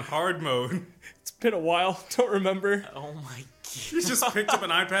put it on hard mode. It's been a while. Don't remember. Oh my god! You just picked up an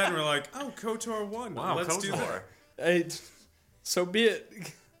iPad and we're like, oh, KOTOR 1. Wow, Let's do KOTOR. that. So be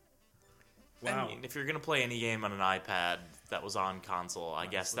it. Wow. I mean, if you're gonna play any game on an iPad that was on console, I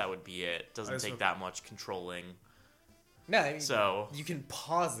guess that would be it. Doesn't take that much controlling. No, I mean, So you can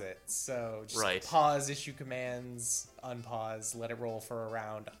pause it. So just Right. pause, issue commands, unpause, let it roll for a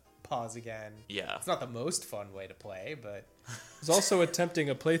round, pause again. yeah, It's not the most fun way to play, but I was also attempting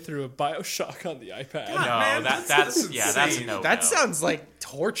a playthrough of BioShock on the iPad. no, man, that's that's that's insane. no. that sounds like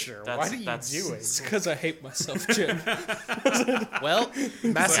torture. That's- Why do you that's- do It's it? because I hate myself, Jim. Well,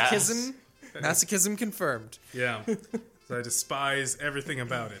 masochism confirmed. Yeah. So I despise everything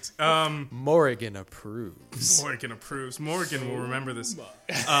about it. Morrigan approves. Morgan approves. Morgan will remember this.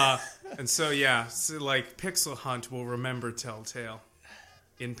 And so, yeah, so like Pixel Hunt will remember Telltale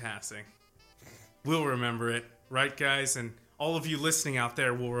in passing. We'll remember it, right, guys? And all of you listening out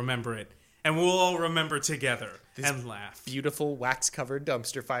there will remember it. And we'll all remember together and laugh. Beautiful wax-covered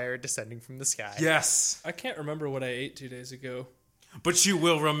dumpster fire descending from the sky. Yes, I can't remember what I ate 2 days ago. but you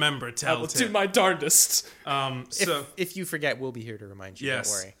will remember I will do Telltale. my darndest. If you forget, we'll be here to remind you.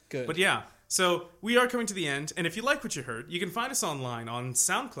 Yes. Don't worry. Good. But yeah, so we are coming to the end, and if you like what you heard, you can find us online on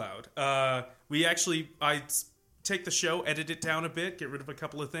SoundCloud. I take the show, edit it down a bit, get rid of a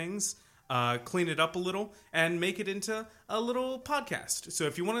couple of things, clean it up a little, and make it into a little podcast. So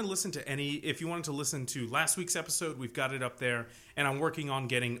if you want to listen to if you wanted to listen to last week's episode, we've got it up there, and I'm working on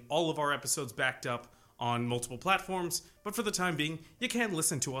getting all of our episodes backed up on multiple platforms, but for the time being, you can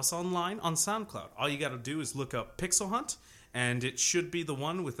listen to us online on SoundCloud. All you got to do is look up Pixel Hunt, and it should be the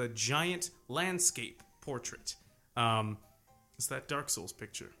one with a giant landscape portrait. It's that Dark Souls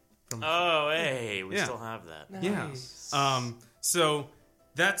picture. From Oh, hey, we Yeah. still have that. Nice. Yeah. So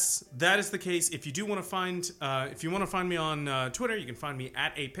that is the case. If you do want to find me on Twitter, you can find me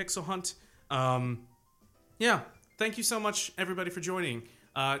at @apixelhunt. Yeah. Thank you so much, everybody, for joining.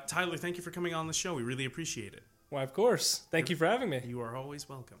 Tyler, thank you for coming on the show. We really appreciate it. Why, of course. Thank you for having me. You are always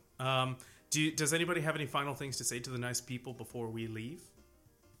welcome. Does anybody have any final things to say to the nice people before we leave?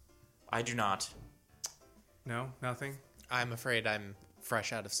 I do not. No? Nothing? I'm afraid I'm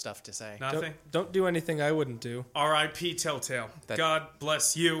fresh out of stuff to say. Nothing? Don't do anything I wouldn't do. R.I.P. Telltale. God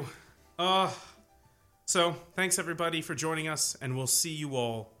bless you. So, thanks everybody for joining us, and we'll see you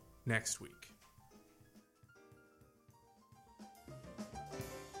all next week.